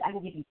opportunity. I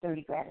can give you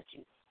 30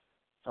 gratitudes.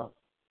 So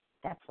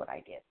that's what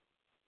I did.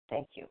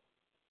 Thank you.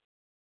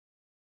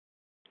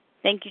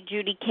 Thank you,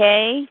 Judy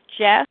K.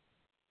 Jeff?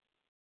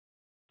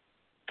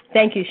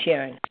 Thank you,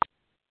 Sharon.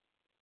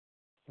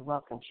 You're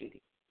welcome,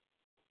 Judy.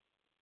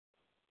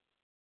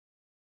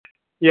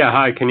 Yeah,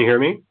 hi, can you hear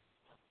me?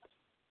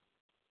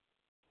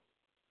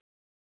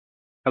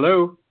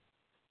 Hello?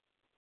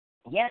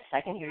 Yes,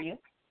 I can hear you.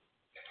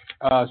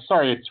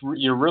 Sorry,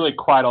 you're really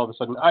quiet all of a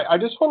sudden. I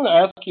just wanted to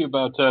ask you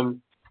about,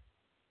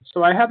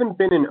 so I haven't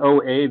been in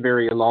OA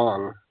very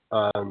long,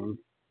 and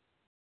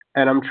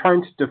I'm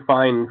trying to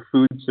define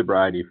food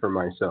sobriety for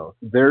myself.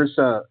 There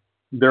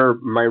are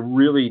my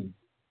really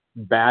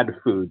bad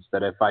foods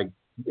that if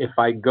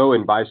I go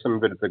and buy some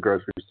of it at the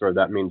grocery store,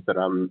 that means that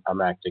I'm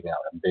acting out,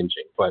 I'm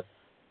binging. But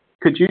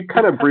could you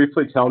kind of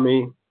briefly tell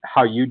me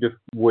how you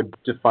would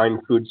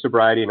define food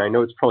sobriety? And I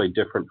know it's probably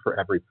different for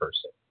every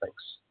person.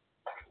 Thanks.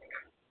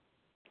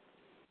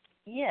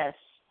 Yes,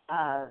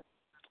 and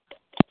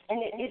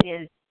it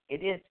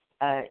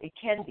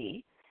can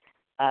be.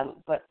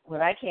 But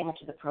when I came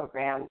into the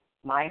program,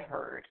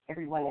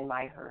 everyone in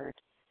my herd,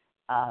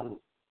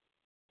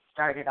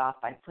 started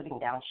off by putting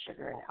down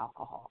sugar and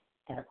alcohol.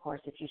 And of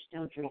course, if you're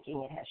still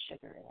drinking, it has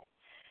sugar in it.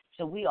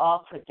 So we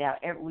all put down,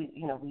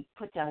 we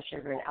put down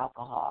sugar and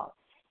alcohol,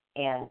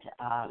 and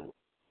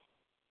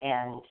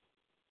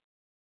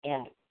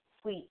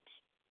wheat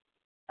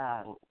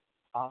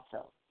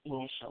also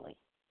initially,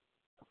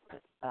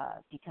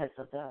 because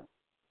of the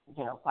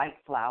white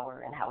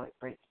flour and how it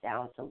breaks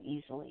down so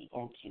easily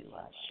into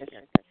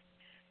sugar.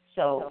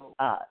 So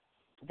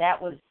that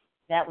was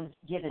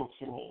given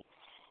to me,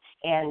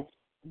 and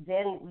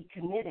then we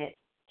committed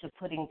to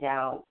putting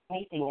down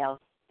anything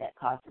else that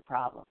caused the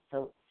problem.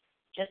 So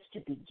just to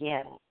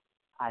begin,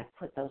 I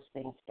put those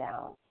things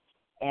down,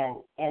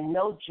 and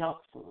no junk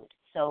food.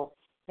 So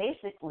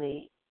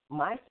basically,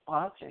 my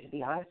sponsor, to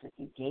be honest with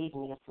you, gave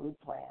me a food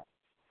plan.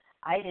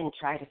 I didn't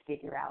try to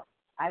figure out.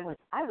 I was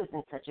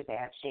in such a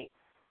bad shape.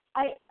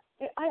 I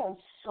am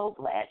so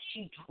glad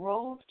she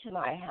drove to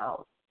my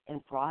house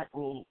and brought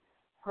me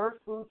her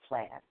food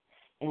plan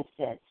and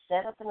said,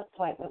 set up an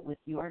appointment with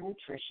your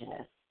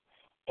nutritionist,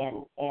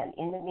 and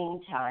in the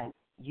meantime,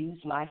 use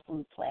my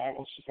food plan.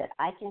 And she said,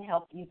 I can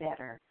help you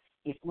better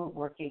if we're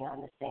working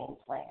on the same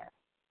plan.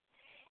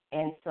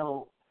 And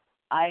so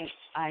I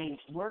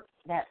worked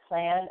that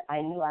plan.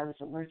 I knew I was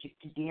allergic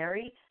to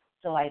dairy,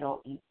 so I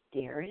don't eat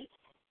dairy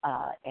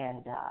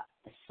and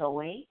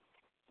soy,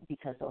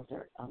 because those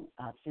are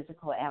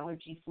physical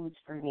allergy foods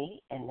for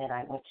me. And then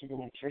I went to the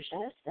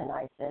nutritionist and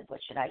I said,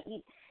 what should I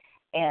eat?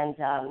 And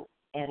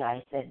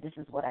I said, this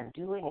is what I'm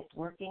doing. It's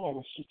working.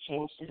 And she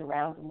changed it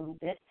around a little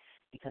bit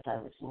because I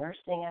was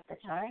nursing at the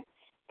time.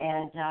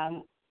 And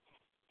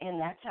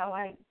that's how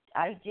I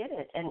did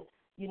it. And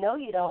you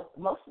don't,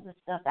 most of the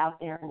stuff out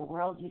there in the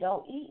world you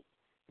don't eat.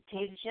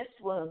 Potato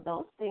chips, well,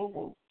 those things,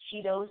 and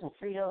Cheetos and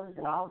Fritos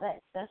and all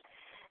that stuff.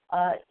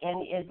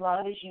 And as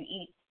long as you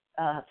eat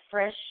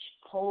fresh,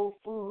 whole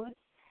foods,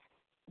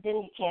 then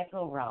you can't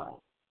go wrong.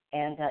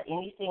 And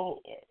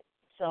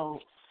so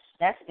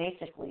that's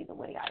basically the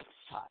way I was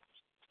taught.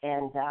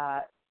 And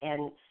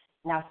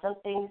now some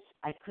things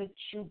I could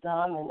chew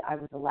gum, and I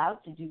was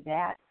allowed to do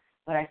that,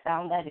 but I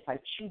found that if I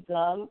chew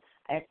gum,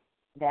 I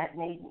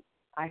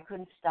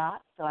couldn't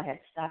stop, so I had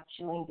to stop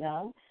chewing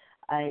gum.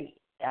 I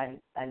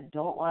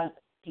don't want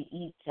to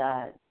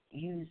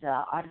use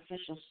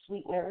artificial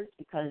sweeteners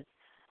because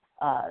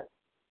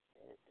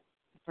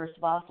first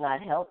of all, it's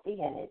not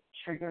healthy, and it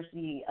triggers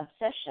the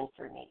obsession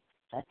for me.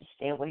 So I have to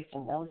stay away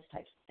from those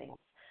types of things.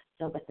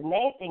 So, but the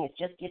main thing is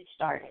just get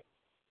started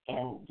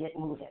and get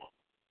moving.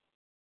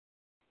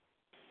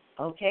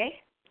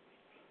 Okay?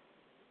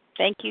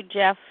 Thank you,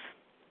 Jeff.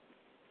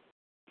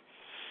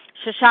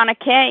 Shoshana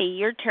K.,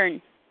 your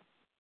turn.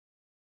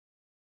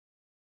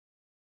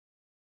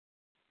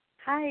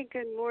 Hi,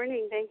 good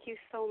morning. Thank you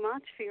so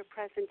much for your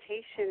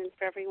presentation and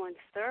for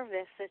everyone's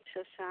service. It's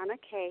Shoshana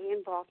K.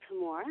 in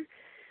Baltimore,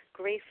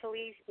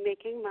 gratefully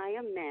making my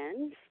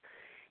amends.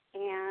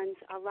 And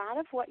a lot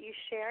of what you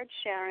shared,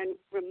 Sharon,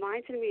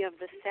 reminded me of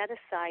the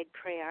set-aside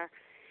prayer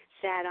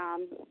that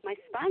my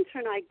sponsor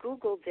and I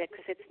Googled it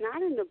because it's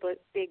not in the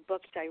big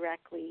book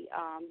directly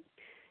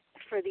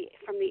from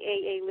the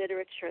AA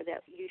literature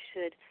that you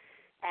should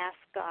ask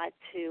God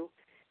to,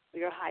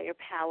 your higher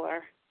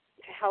power,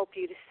 to help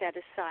you to set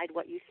aside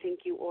what you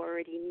think you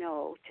already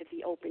know to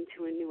be open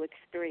to a new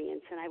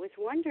experience. And I was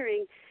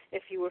wondering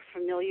if you were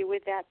familiar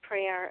with that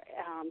prayer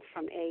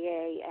from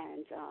AA,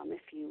 and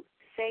if you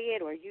say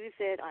it or use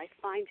it, I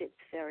find it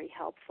very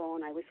helpful.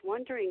 And I was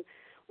wondering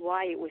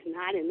why it was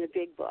not in the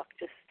big book,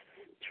 just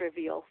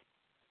trivial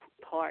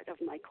part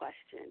of my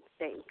question.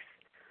 Thanks.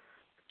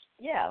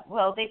 Yeah,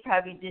 well, they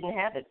probably didn't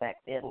have it back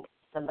then.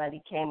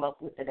 Somebody came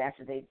up with it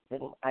after they'd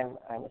been, I'm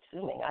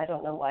assuming. I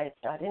don't know why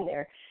it's not in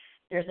there.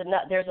 There's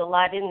a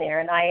lot in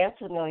there, and I am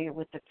familiar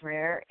with the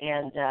prayer,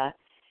 and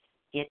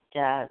it's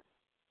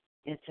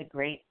a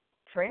great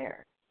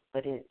prayer,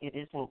 but it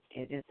isn't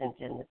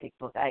in the big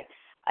book.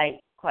 I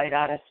quite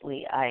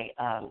honestly I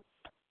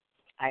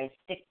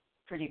stick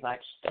pretty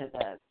much to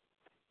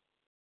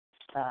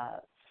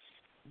the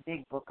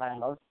big book on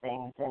most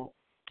things,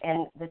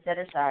 and the set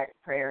aside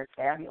prayer is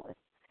fabulous,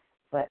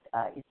 but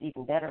it's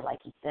even better, like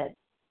you said,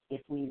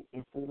 if we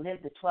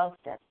live the 12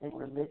 steps, then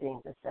we're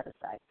living the set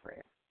aside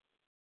prayer.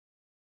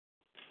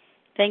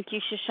 Thank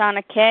you,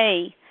 Shoshana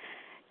K.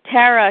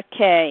 Tara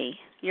K.,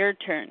 your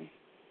turn.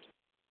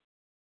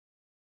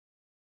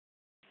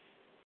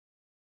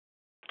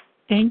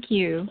 Thank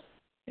you.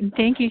 And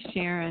thank you,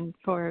 Sharon,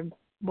 for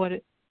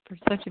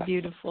such a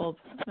beautiful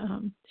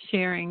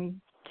sharing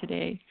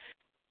today.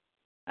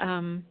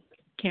 Can't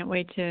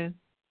wait to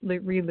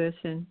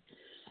re-listen.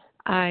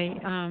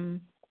 I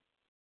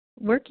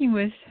working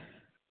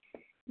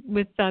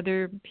with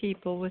other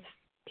people, with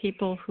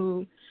people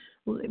who,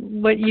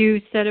 what you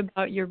said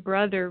about your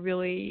brother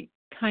really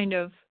kind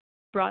of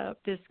brought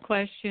up this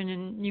question,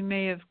 and you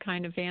may have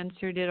kind of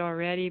answered it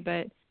already,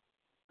 but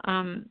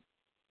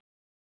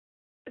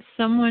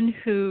someone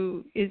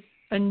who is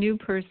a new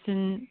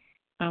person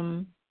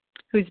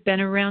who's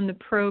been around the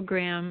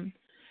program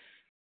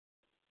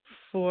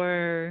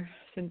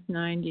since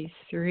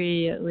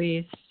 '93 at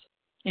least,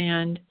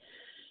 and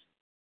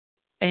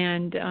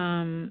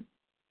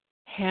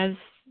has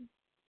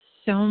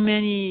so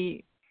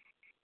many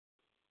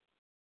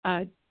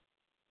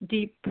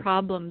deep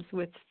problems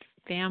with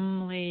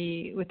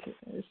family, with,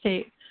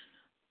 say,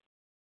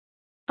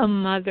 a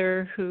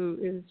mother who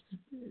is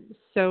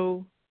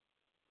so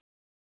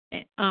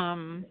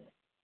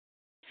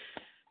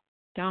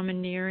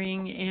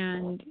domineering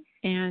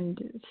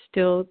and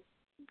still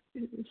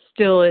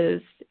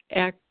is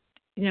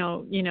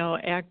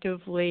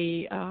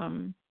actively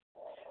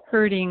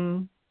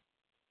hurting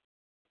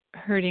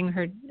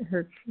her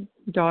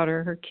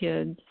daughter, her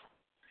kids.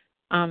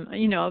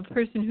 A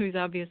person who's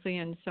obviously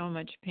in so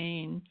much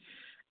pain,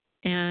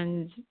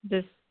 and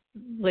this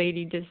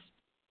lady just,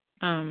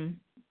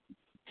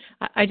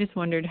 I just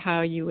wondered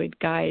how you would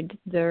guide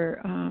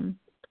their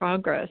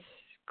progress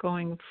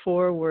going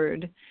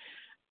forward.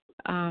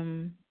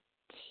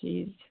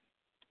 She's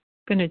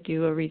going to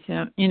do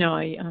an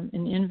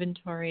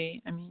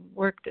inventory.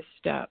 Work the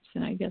steps,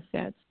 and I guess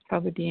that's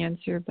probably the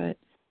answer. But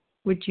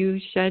would you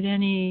shed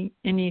any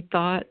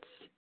thoughts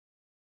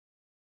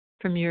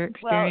from your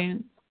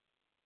experience? Well,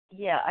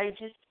 yeah,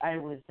 I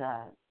was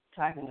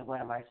talking to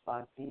one of my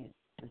sponsees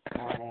this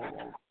morning,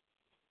 and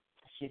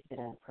she's been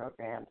in the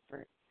program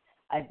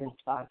I've been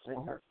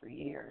sponsoring her for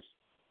years,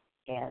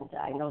 and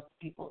I know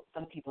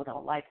some people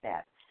don't like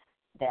that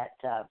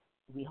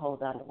we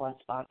hold on to one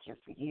sponsor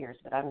for years,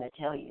 but I'm going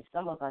to tell you,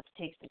 some of us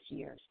takes us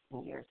years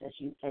and years, as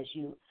you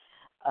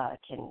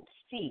can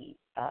see,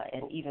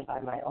 and even by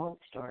my own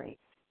story,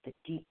 the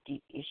deep,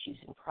 deep issues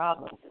and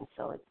problems, and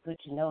so it's good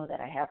to know that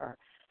I have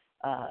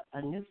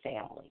a new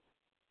family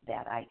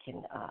that I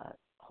can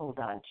hold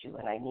on to,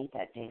 and I need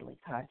that daily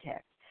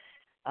contact.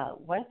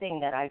 One thing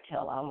that I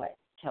tell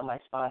my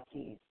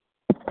sponsees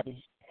is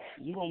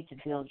you need to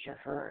build your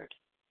herd.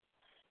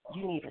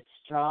 You need a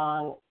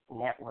strong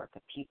network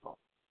of people.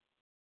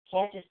 You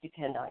can't just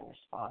depend on your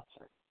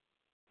sponsor.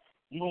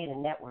 You need a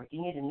network.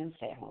 You need a new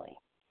family,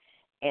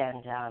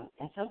 and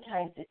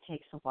sometimes it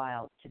takes a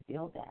while to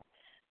build that.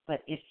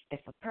 But if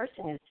a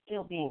person is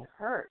still being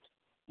hurt,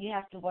 you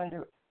have to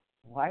wonder,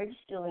 why are you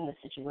still in the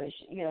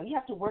situation? You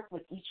have to work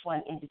with each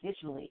one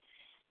individually.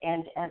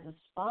 And as a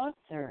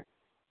sponsor,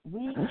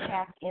 we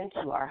tap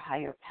into our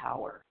higher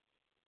power,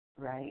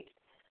 right?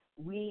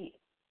 We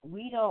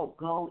don't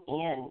go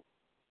in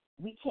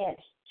we can't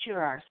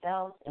cure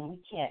ourselves, and we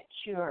can't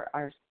cure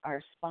our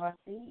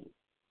sponsees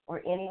or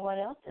anyone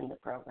else in the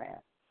program.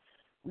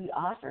 We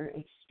offer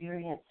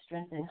experience,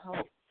 strength, and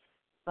hope,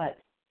 but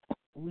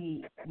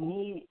we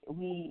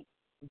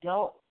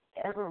don't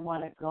ever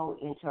want to go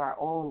into our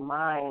own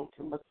mind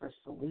to look for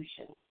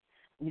solutions.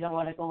 We don't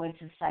want to go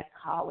into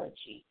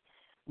psychology.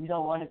 We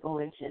don't want to go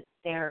into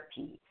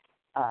therapy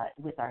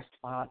with our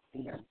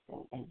sponsees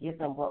and give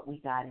them what we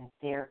got in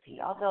therapy.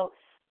 Although,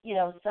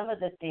 some of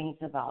the things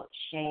about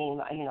shame,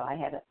 I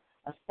had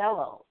a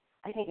fellow,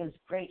 I think it was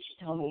great.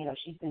 She told me,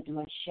 she's been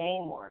doing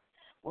shame work.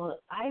 Well,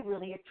 I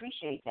really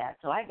appreciate that.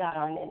 So I got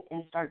on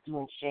and started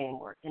doing shame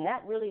work, and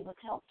that really was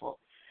helpful.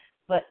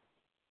 But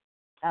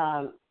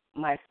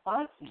my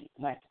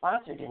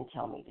sponsor didn't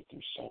tell me to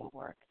do shame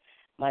work.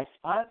 My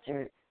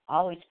sponsor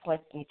always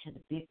points me to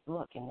the big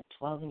book in the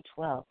 12 and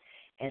 12.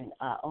 And,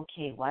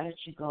 okay, why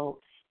don't you go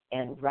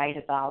and write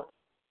about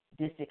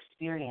this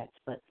experience?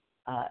 But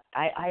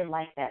I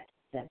like that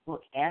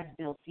book, As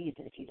Bill Sees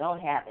It. If you don't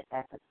have it,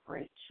 that's a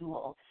great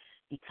tool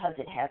because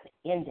it has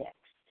an index.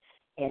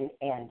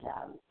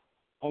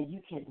 And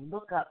you can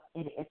look up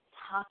its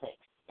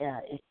topics,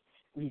 its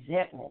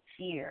resentment,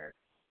 fear,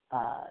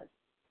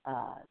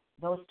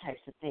 those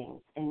types of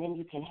things. And then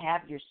you can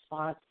have your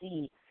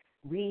sponsee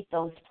read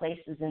those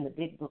places in the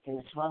big book in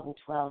the 12 and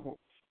 12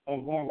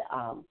 and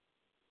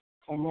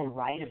then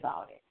write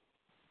about it.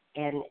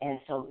 And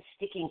so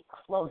sticking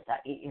close, I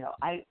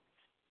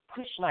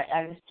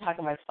was talking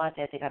to my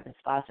sponsor, I think I've been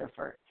sponsored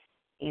for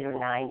 8 or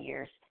 9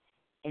 years,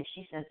 and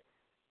she says,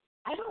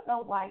 I don't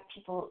know why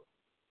people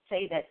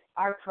say that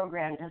our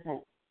program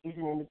doesn't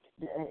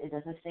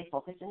stay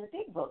focused in the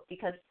big book,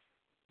 because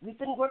we've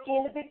been working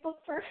in the big book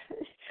for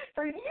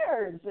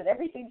years, and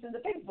everything's in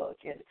the big book,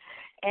 and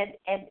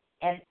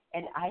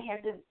I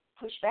had to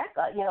push back.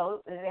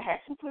 They had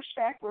some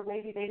pushback where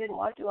maybe they didn't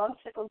want to. I'm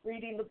sick of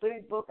reading the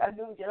big book. I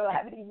knew,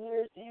 how many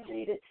years do you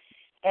read it?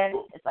 And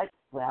it's like,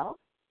 well,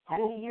 how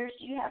many years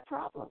do you have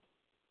problems?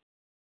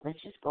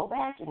 Let's just go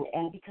back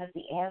and because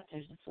the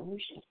answers, the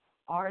solutions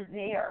are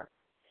there.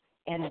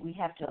 And we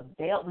have to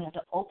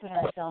open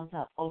ourselves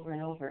up over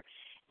and over.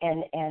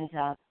 And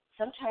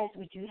sometimes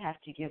we do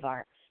have to give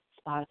our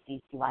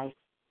sponsees life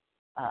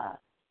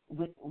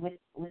with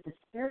the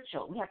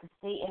spiritual. We have to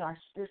stay in our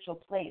spiritual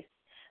place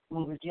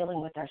when we're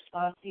dealing with our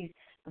sponsees.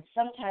 But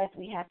sometimes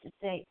we have to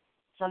say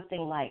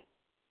something like,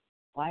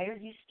 why are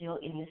you still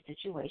in this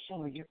situation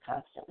where you're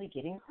constantly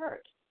getting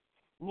hurt?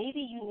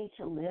 Maybe you need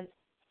to live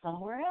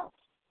somewhere else.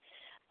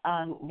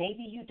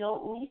 Maybe you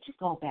don't need to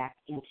go back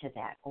into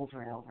that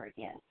over and over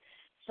again.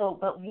 So,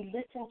 but we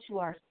listen to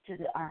our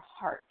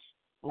heart,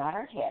 not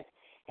our head,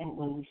 and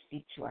when we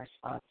speak to our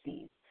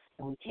sponsees,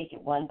 and we take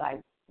it one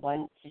by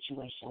one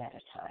situation at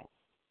a time.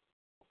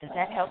 Does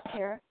that help,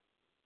 Tara?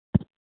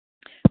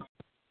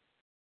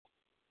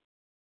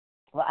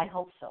 Well, I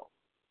hope so.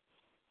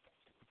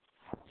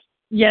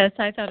 Yes,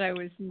 I thought I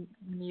was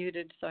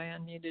muted, so I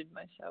unmuted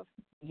myself.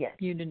 Yes.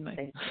 Muted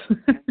myself.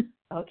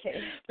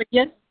 Okay. But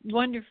yes,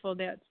 wonderful.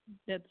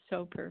 That's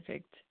so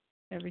perfect.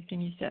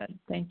 Everything you said.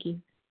 Thank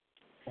you.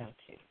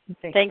 Okay.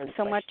 Thanks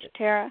so much,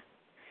 Tara.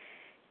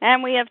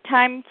 And we have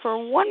time for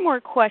one more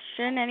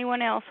question.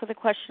 Anyone else with a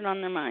question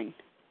on their mind?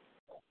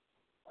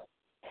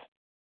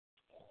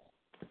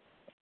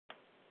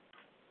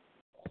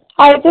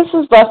 Hi, this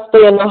is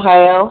Leslie in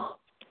Ohio.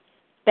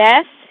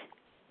 Beth?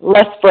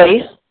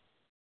 Leslie.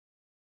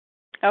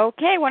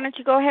 Okay, why don't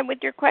you go ahead with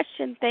your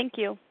question? Thank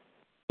you.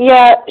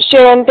 Yeah,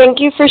 Sharon, thank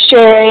you for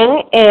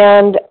sharing,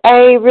 and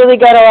I really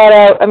got a lot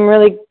out. I'm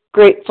really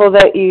grateful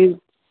that you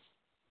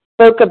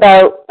spoke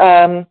about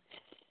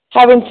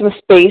having some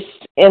space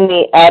in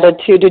the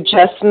attitude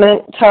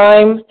adjustment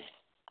time.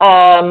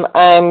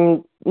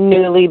 I'm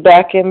newly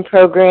back in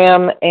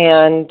program,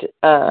 and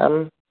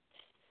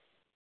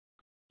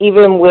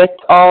even with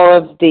all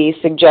of the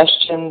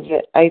suggestions,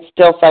 I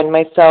still find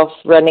myself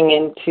running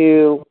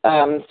into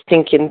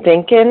stinking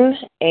thinking,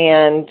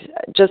 and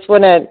just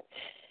want to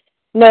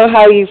know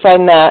how you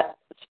find that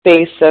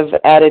space of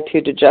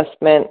attitude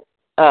adjustment,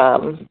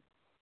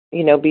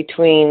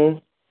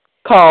 between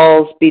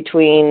calls,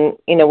 between,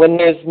 when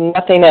there's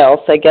nothing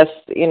else, I guess,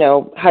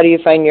 how do you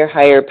find your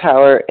higher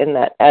power in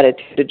that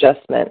attitude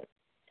adjustment?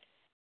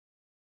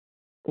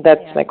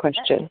 That's my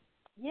question.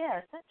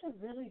 Yes, that's a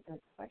really good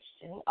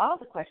question. All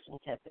the questions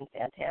have been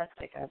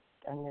fantastic.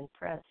 I'm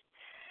impressed.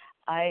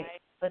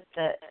 But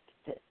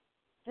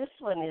this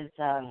one is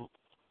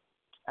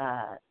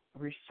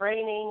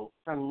refraining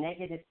from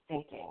negative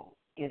thinking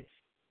is,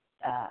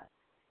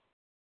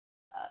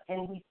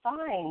 and we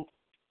find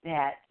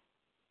that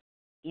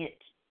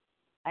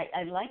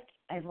I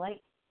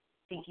like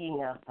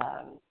thinking of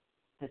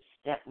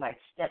my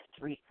step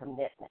 3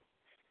 commitment.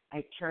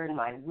 I turn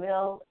my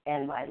will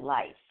and my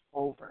life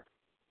over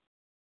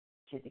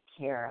to the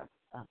care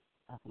of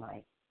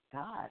my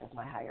God, of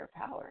my higher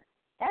power.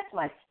 That's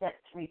my step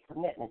 3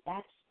 commitment.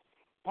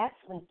 That's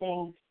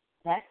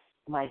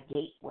my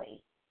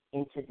gateway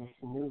into this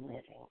new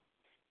living,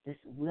 this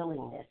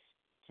willingness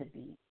to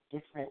be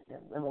different, the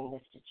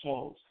willingness to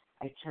change.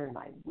 I turn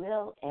my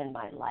will and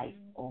my life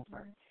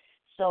over.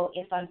 So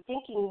if I'm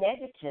thinking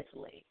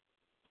negatively,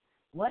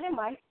 what am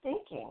I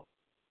thinking?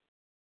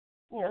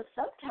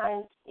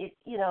 Sometimes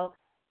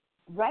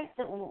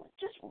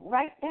just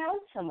write down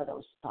some of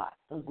those thoughts,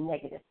 those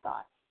negative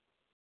thoughts.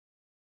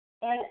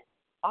 And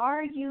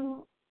are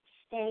you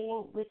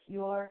staying with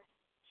your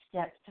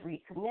step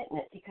 3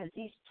 commitment? Because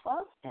these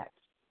 12 steps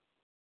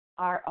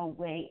are a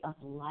way of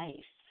life.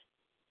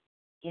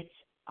 It's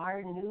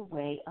our new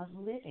way of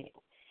living.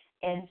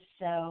 And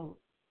so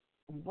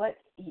the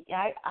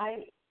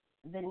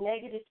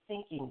negative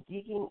thinking,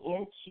 digging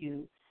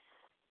into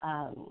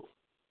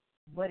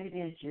what it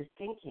is you're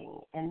thinking,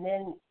 and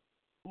then,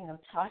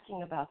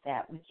 talking about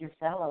that with your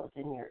fellows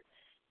in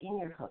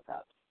your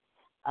hookups,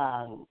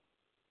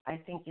 I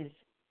think is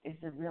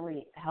a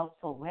really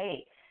helpful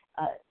way.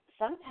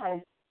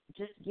 Sometimes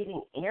just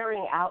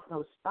airing out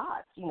those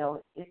thoughts,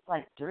 it's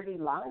like dirty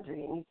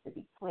laundry. It needs to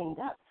be cleaned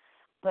up.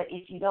 But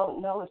if you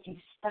don't know, if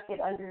you've stuck it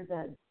under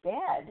the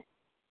bed,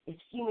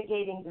 it's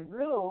fumigating the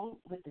room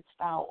with its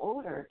foul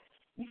odor.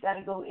 You've got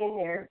to go in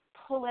there,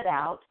 pull it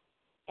out,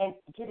 and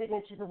get it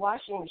into the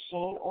washing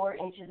machine or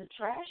into the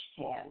trash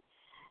can.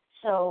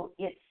 So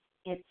it's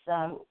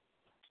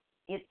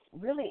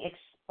really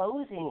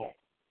exposing it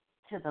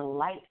to the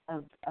light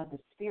of the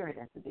Spirit,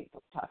 as the big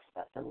book talks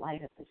about, the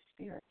light of the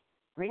Spirit.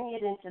 Bring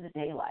it into the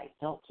daylight.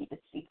 Don't keep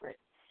it secret.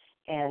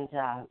 And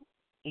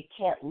it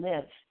can't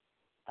live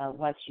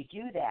once you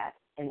do that,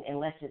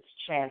 unless it's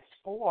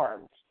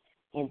transformed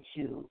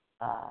into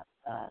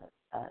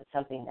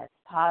something that's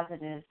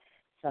positive,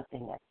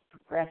 something that's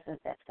progressive,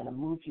 that's going to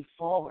move you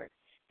forward.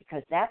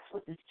 Because that's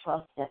what this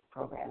 12-step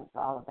program is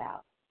all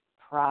about: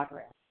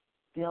 progress,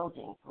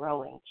 building,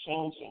 growing,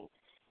 changing,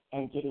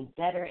 and getting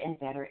better and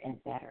better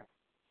and better.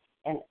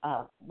 And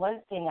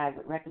one thing I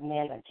would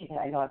recommend,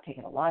 I know I'm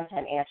taking a long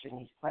time answering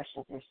these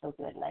questions. They're so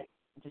good, and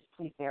just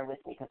please bear with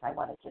me because I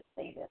want to just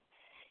say this.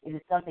 It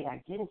is something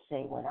I didn't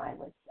say when I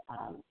was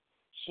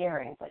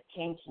sharing, but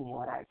came to me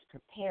when I was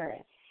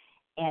preparing.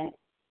 And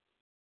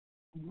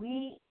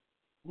we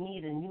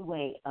need a new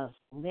way of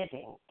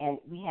living, and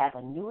we have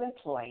a new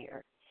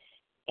employer,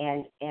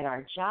 and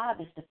our job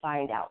is to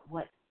find out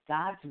what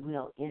God's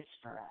will is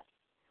for us.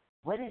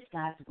 What is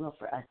God's will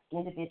for us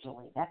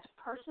individually? That's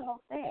a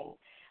personal thing.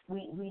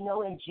 We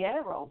know in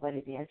general what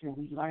it is, and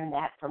we learn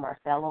that from our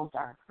fellows,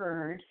 our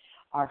herd.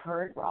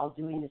 We're all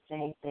doing the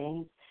same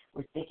things.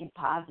 We're thinking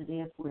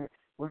positive. We're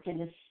working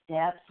the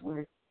steps.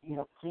 We're,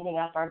 cleaning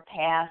up our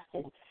past,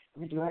 and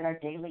we're doing our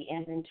daily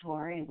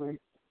inventory. We're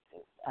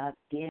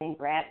being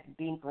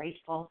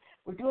grateful.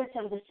 We're doing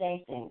some of the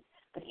same things,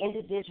 but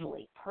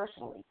individually,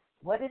 personally,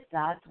 what is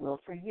God's will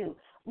for you?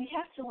 We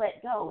have to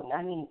let go. And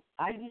I mean,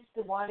 I used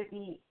to want to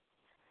be,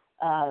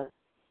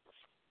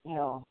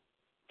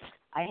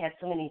 I had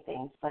so many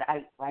things, but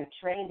I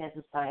trained as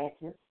a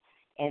scientist,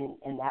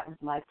 and that was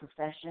my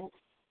profession.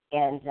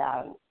 And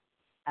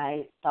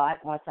I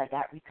thought once I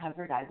got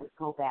recovered, I would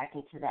go back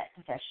into that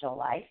professional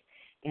life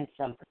in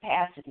some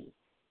capacity.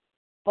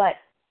 But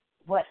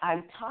what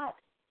I'm taught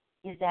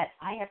is that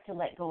I have to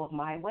let go of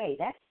my way.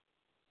 That's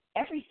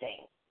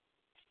everything.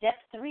 Step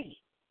 3,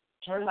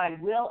 turn my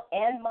will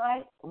and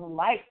my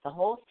life, the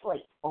whole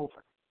slate,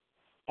 over.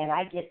 And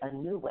I get a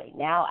new way.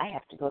 Now I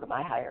have to go to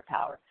my higher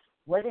power.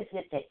 What is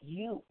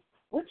it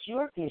what's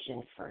your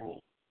vision for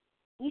me?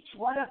 Each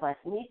one of us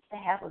needs to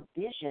have a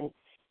vision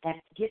that's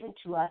given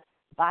to us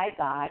by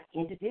God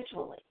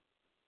individually.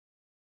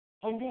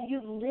 And then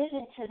you live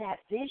into that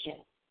vision.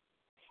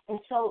 And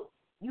so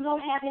you don't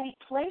have any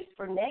place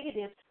for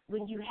negative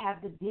when you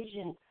have the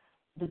vision,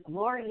 the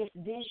glorious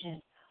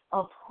vision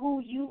of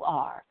who you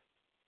are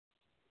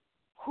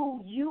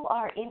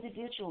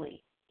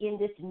individually in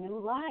this new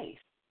life.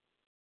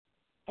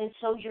 And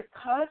so you're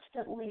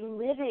constantly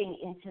living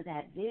into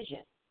that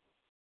vision.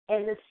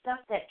 And the stuff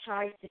that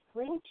tries to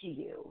cling to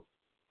you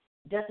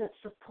doesn't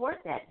support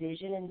that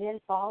vision, and then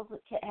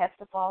has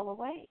to fall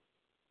away.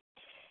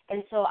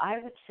 And so I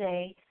would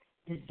say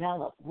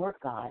develop,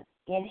 work on,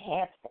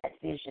 enhance that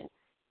vision,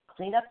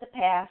 clean up the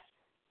past,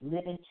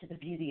 live into the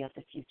beauty of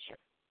the future.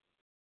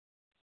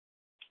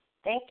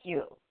 Thank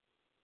you.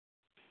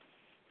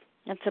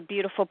 That's a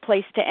beautiful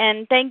place to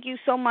end. Thank you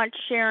so much,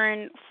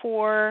 Sharon,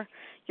 for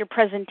your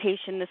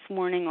presentation this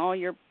morning. All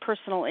your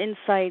personal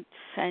insights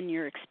and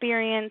your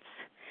experience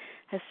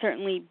has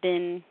certainly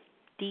been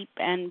deep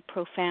and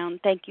profound.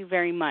 Thank you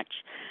very much.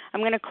 I'm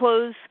going to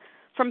close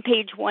from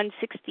page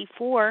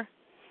 164.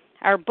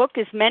 Our book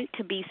is meant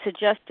to be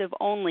suggestive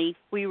only.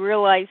 We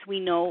realize we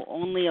know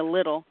only a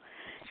little.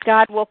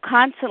 God will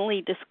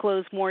constantly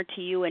disclose more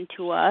to you and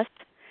to us.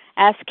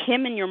 Ask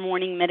Him in your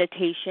morning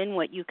meditation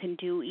what you can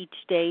do each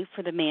day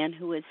for the man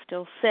who is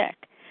still sick.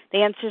 The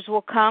answers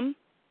will come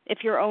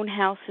if your own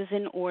house is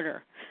in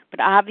order.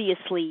 But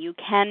obviously, you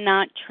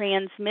cannot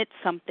transmit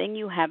something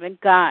you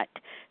haven't got.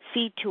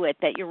 See to it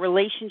that your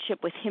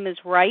relationship with Him is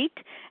right,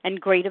 and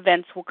great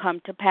events will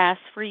come to pass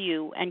for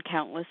you and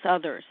countless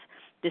others.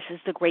 This is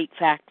the great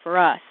fact for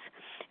us.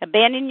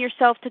 Abandon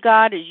yourself to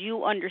God as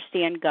you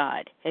understand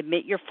God.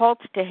 Admit your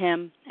faults to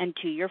Him and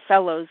to your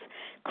fellows.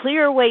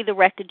 Clear away the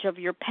wreckage of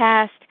your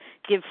past.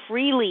 Give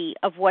freely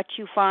of what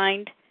you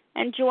find,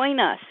 and join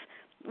us.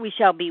 We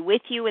shall be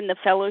with you in the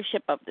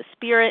fellowship of the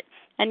Spirit,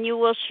 and you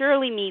will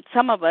surely meet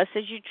some of us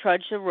as you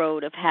trudge the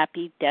road of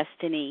happy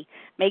destiny.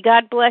 May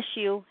God bless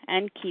you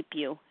and keep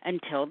you.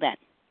 Until then.